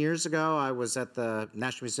about 10 years ago, I was at the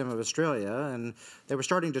National Museum of Australia, and they were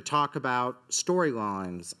starting to talk about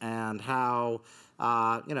storylines and how,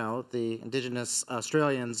 you know, the Indigenous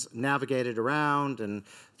Australians navigated around, and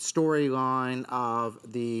storyline of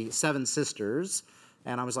the Seven Sisters.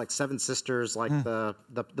 And I was like, Seven Sisters, like the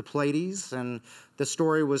Pleiades, and the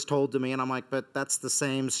story was told to me, and I'm like, but that's the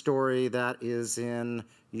same story that is in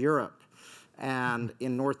Europe and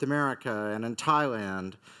in North America and in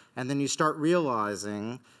Thailand. And then you start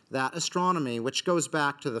realizing that astronomy, which goes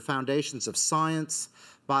back to the foundations of science,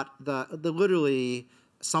 but the literally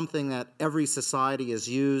something that every society has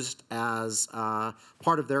used as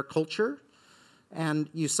part of their culture. And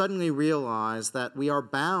you suddenly realize that we are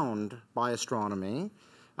bound by astronomy,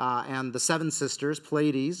 and the Seven Sisters,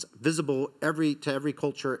 Pleiades, visible to every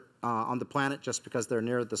culture on the planet just because they're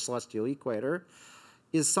near the celestial equator,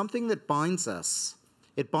 is something that binds us.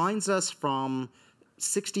 It binds us from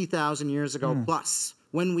 60,000 years ago plus,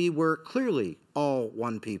 when we were clearly all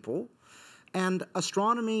one people. And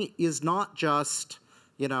astronomy is not just,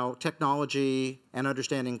 you know, technology and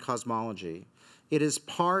understanding cosmology. It is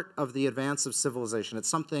part of the advance of civilization. It's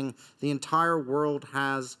something the entire world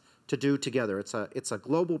has to do together. It's a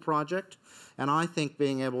global project, and I think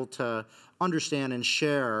being able to understand and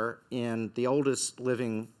share in the oldest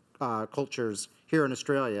living cultures here in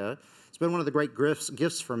Australia, it's been one of the great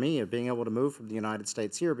gifts for me of being able to move from the United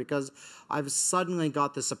States here, because I've suddenly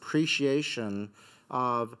got this appreciation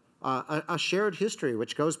of a shared history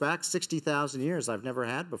which goes back 60,000 years I've never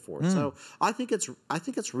had before. So I think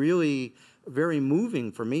it's really very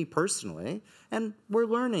moving for me personally, and we're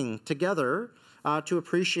learning together to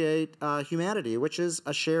appreciate humanity, which is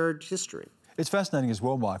a shared history. It's fascinating as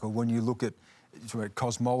well, Michael, when you look at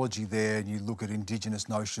cosmology there and you look at Indigenous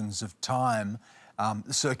notions of time,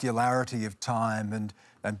 the circularity of time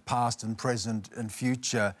and past and present and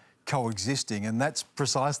future coexisting. And that's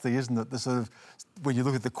precisely, isn't it, the sort of, when you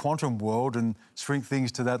look at the quantum world and shrink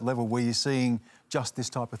things to that level where you're seeing just this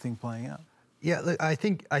type of thing playing out. Yeah, I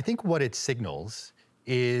think what it signals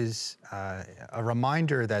is a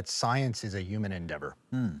reminder that science is a human endeavor,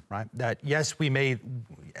 right? That yes, we may,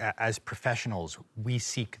 as professionals, we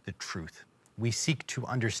seek the truth. We seek to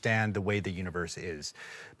understand the way the universe is,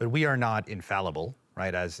 but we are not infallible,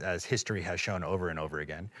 right? As history has shown over and over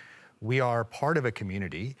again. We are part of a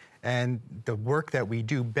community, and the work that we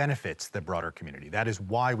do benefits the broader community. That is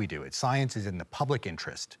why we do it. Science is in the public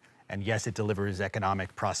interest. And yes, it delivers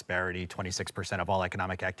economic prosperity. 26% of all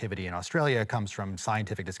economic activity in Australia comes from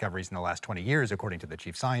scientific discoveries in the last 20 years, according to the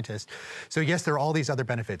chief scientist. So yes, there are all these other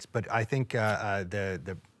benefits, but I think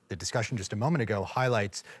the discussion just a moment ago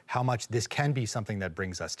highlights how much this can be something that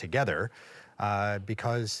brings us together,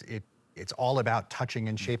 because it's all about touching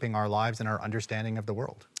and shaping our lives and our understanding of the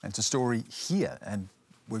world. And it's a story here, and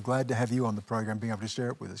we're glad to have you on the program, being able to share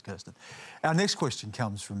it with us, Kirsten. Our next question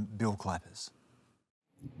comes from Bill Clappers.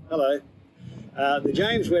 Hello. The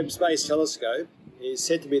James Webb Space Telescope is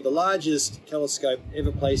said to be the largest telescope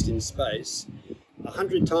ever placed in space,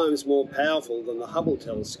 100 times more powerful than the Hubble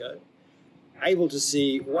telescope, able to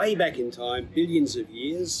see way back in time, billions of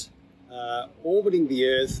years, orbiting the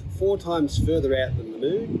Earth 4 times further out than the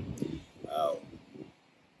Moon.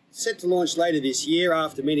 Set to launch later this year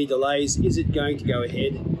after many delays. Is it going to go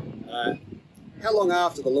ahead? How long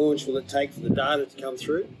after the launch will it take for the data to come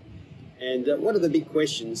through? And what are the big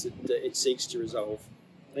questions that it seeks to resolve?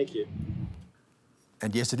 Thank you.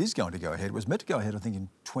 And yes, it is going to go ahead. It was meant to go ahead, I think, in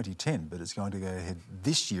 2010, but it's going to go ahead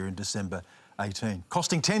this year in December 18,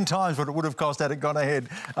 costing 10 times what it would have cost had it gone ahead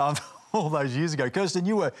all those years ago. Kirsten,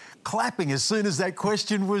 you were clapping as soon as that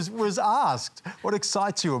question was asked. What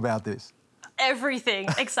excites you about this? Everything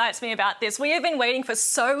excites me about this. We have been waiting for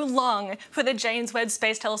so long for the James Webb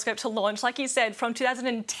Space Telescope to launch. Like you said, from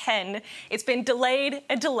 2010, it's been delayed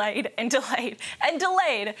and delayed and delayed and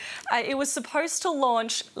delayed. It was supposed to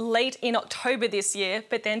launch late in October this year,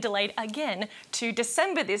 but then delayed again to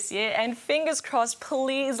December this year. And fingers crossed,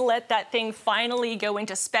 please let that thing finally go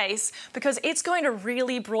into space, because it's going to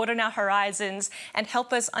really broaden our horizons and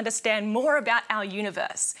help us understand more about our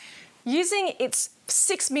universe. Using its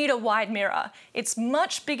 6-metre wide mirror, it's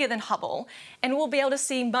much bigger than Hubble, and we'll be able to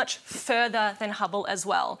see much further than Hubble as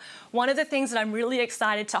well. One of the things that I'm really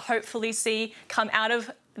excited to hopefully see come out of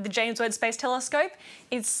the James Webb Space Telescope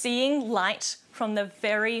is seeing light from the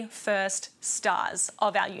very first stars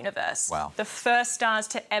of our universe. Wow. The first stars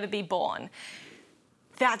to ever be born.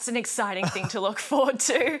 That's an exciting thing to look forward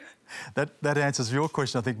to. That answers your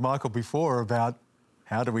question, I think, Michael, before about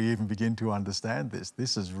how do we even begin to understand this?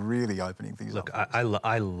 This is really opening things up. Look,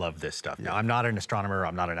 I love this stuff. Now, I'm not an astronomer,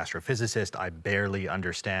 I'm not an astrophysicist. I barely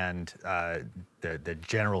understand the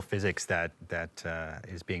general physics that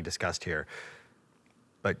is being discussed here.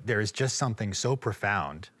 But there is just something so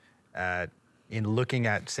profound in looking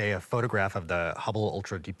at, say, a photograph of the Hubble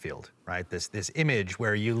Ultra Deep Field, right? This image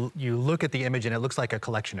where you look at the image and it looks like a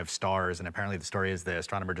collection of stars, and apparently the story is the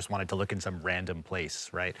astronomer just wanted to look in some random place,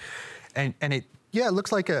 right? And it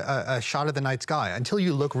looks like a shot of the night sky until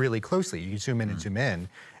you look really closely. You zoom in and zoom in,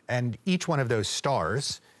 and each one of those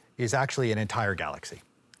stars is actually an entire galaxy.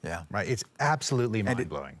 Yeah. Right? It's absolutely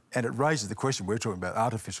mind-blowing. And it raises the question, we're talking about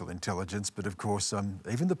artificial intelligence, but of course,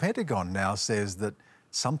 even the Pentagon now says that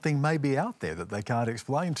something may be out there that they can't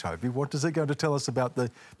explain, Toby. What is it going to tell us about the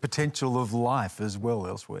potential of life as well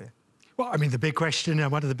elsewhere? Well, I mean, the big question,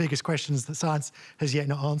 one of the biggest questions that science has yet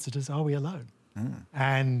not answered is, are we alone?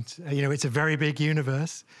 And, you know, it's a very big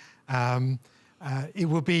universe. It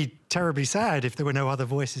would be terribly sad if there were no other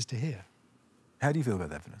voices to hear. How do you feel about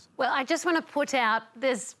that, Vanessa? Well, I just want to put out,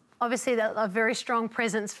 there's obviously a very strong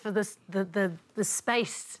presence for the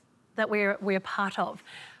space that we're part of.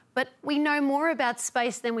 But we know more about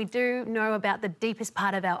space than we do know about the deepest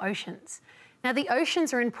part of our oceans. Now, the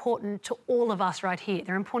oceans are important to all of us right here.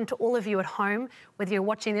 They're important to all of you at home, whether you're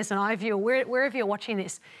watching this on iView or wherever you're watching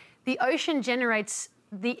this. The ocean generates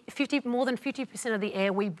more than 50% of the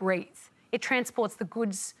air we breathe. It transports the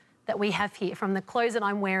goods that we have here, from the clothes that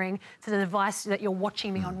I'm wearing to the device that you're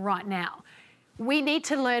watching me on right now. We need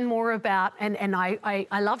to learn more about, and I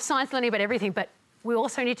love science, learning about everything, but we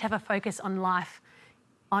also need to have a focus on life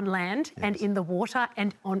on land and in the water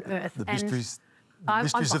and on Earth. The mysteries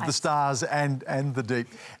of the stars and the deep.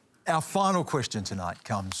 Our final question tonight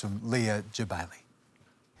comes from Lidia Morawska.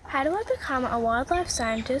 How do I become a wildlife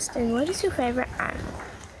scientist, and what is your favourite animal?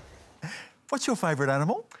 What's your favourite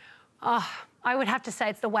animal? I would have to say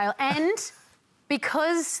it's the whale. And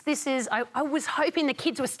because this is, I was hoping the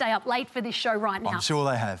kids would stay up late for this show right now. I'm sure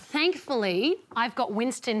they have. Thankfully, I've got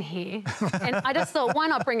Winston here. And I just thought, why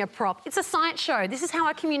not bring a prop? It's a science show. This is how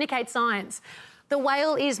I communicate science. The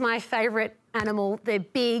whale is my favourite animal. They're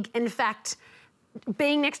big. In fact,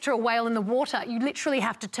 being next to a whale in the water, you literally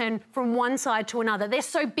have to turn from one side to another. They're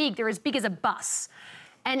so big, they're as big as a bus.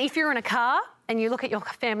 And if you're in a car and you look at your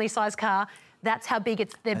family-sized car, that's how big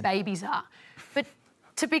their babies are. But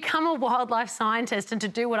to become a wildlife scientist and to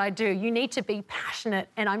do what I do, you need to be passionate,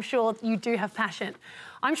 and I'm sure you do have passion.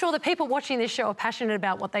 I'm sure the people watching this show are passionate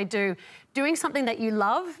about what they do. Doing something that you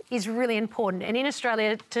love is really important. And in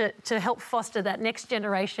Australia, to help foster that next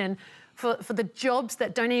generation for the jobs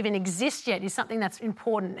that don't even exist yet is something that's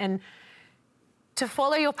important. And to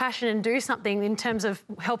follow your passion and do something in terms of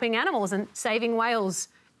helping animals and saving whales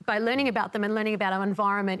by learning about them and learning about our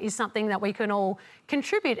environment is something that we can all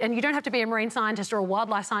contribute. And you don't have to be a marine scientist or a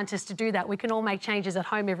wildlife scientist to do that. We can all make changes at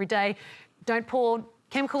home every day. Don't pour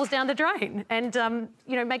chemicals down the drain, and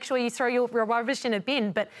you know, make sure you throw your rubbish in a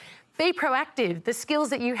bin. But be proactive. The skills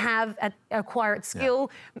that you have acquire at school,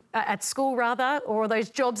 or those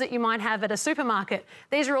jobs that you might have at a supermarket,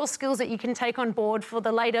 these are all skills that you can take on board for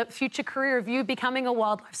the later future career of you becoming a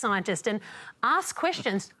wildlife scientist. And ask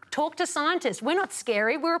questions. Talk to scientists. We're not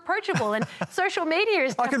scary. We're approachable, and social media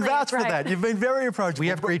is definitely I can vouch great. for that. You've been very approachable. We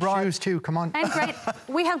have great shoes too. Come on. And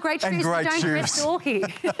we have great shoes. Great we don't shoes. dress all here.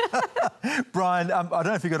 Brian, I don't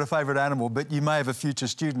know if you've got a favourite animal, but you may have a future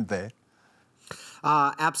student there.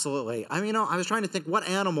 Absolutely. I mean, you know, I was trying to think, what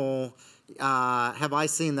animal have I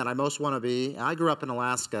seen that I most want to be? I grew up in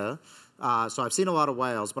Alaska, so I've seen a lot of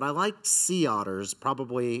whales, but I like sea otters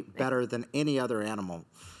probably better than any other animal.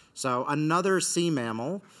 So another sea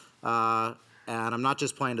mammal, and I'm not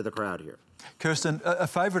just playing to the crowd here. Kirsten, a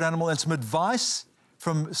favourite animal and some advice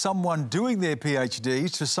from someone doing their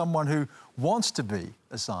PhD to someone who wants to be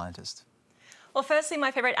a scientist. Well, firstly,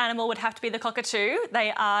 my favourite animal would have to be the cockatoo.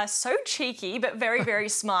 They are so cheeky, but very, very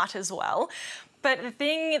smart as well. But the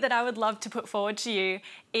thing that I would love to put forward to you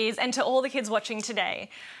is, and to all the kids watching today,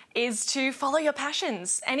 is to follow your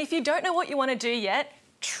passions. And if you don't know what you want to do yet,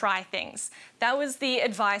 try things. That was the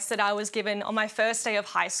advice that I was given on my first day of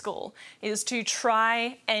high school, is to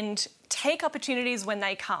try and take opportunities when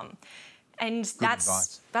they come. And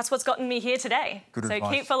that's what's gotten me here today. Good so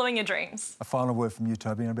advice. Keep following your dreams. A final word from you,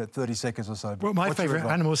 Toby, in about 30 seconds or so. Well, my favourite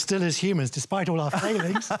animal still is humans, despite all our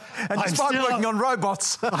failings. And despite working on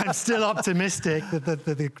robots. I'm still optimistic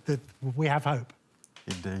that we have hope.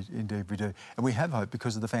 Indeed, indeed we do. And we have hope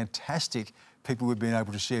because of the fantastic people we've been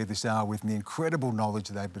able to share this hour with and the incredible knowledge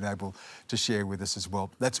they've been able to share with us as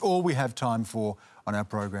well. That's all we have time for on our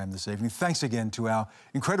program this evening. Thanks again to our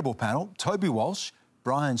incredible panel, Toby Walsh,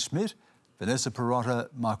 Brian Schmidt, Vanessa Pirotta,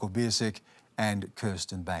 Michael Biercuk and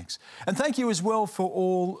Kirsten Banks. And thank you as well for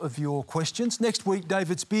all of your questions. Next week,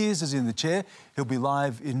 David Spears is in the chair. He'll be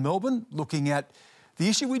live in Melbourne looking at the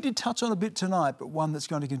issue we did touch on a bit tonight, but one that's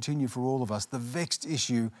going to continue for all of us, the vexed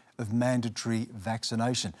issue of mandatory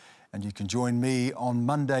vaccination. And you can join me on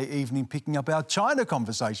Monday evening picking up our China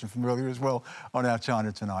conversation from earlier as well on our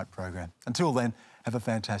China Tonight program. Until then, have a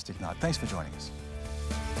fantastic night. Thanks for joining us.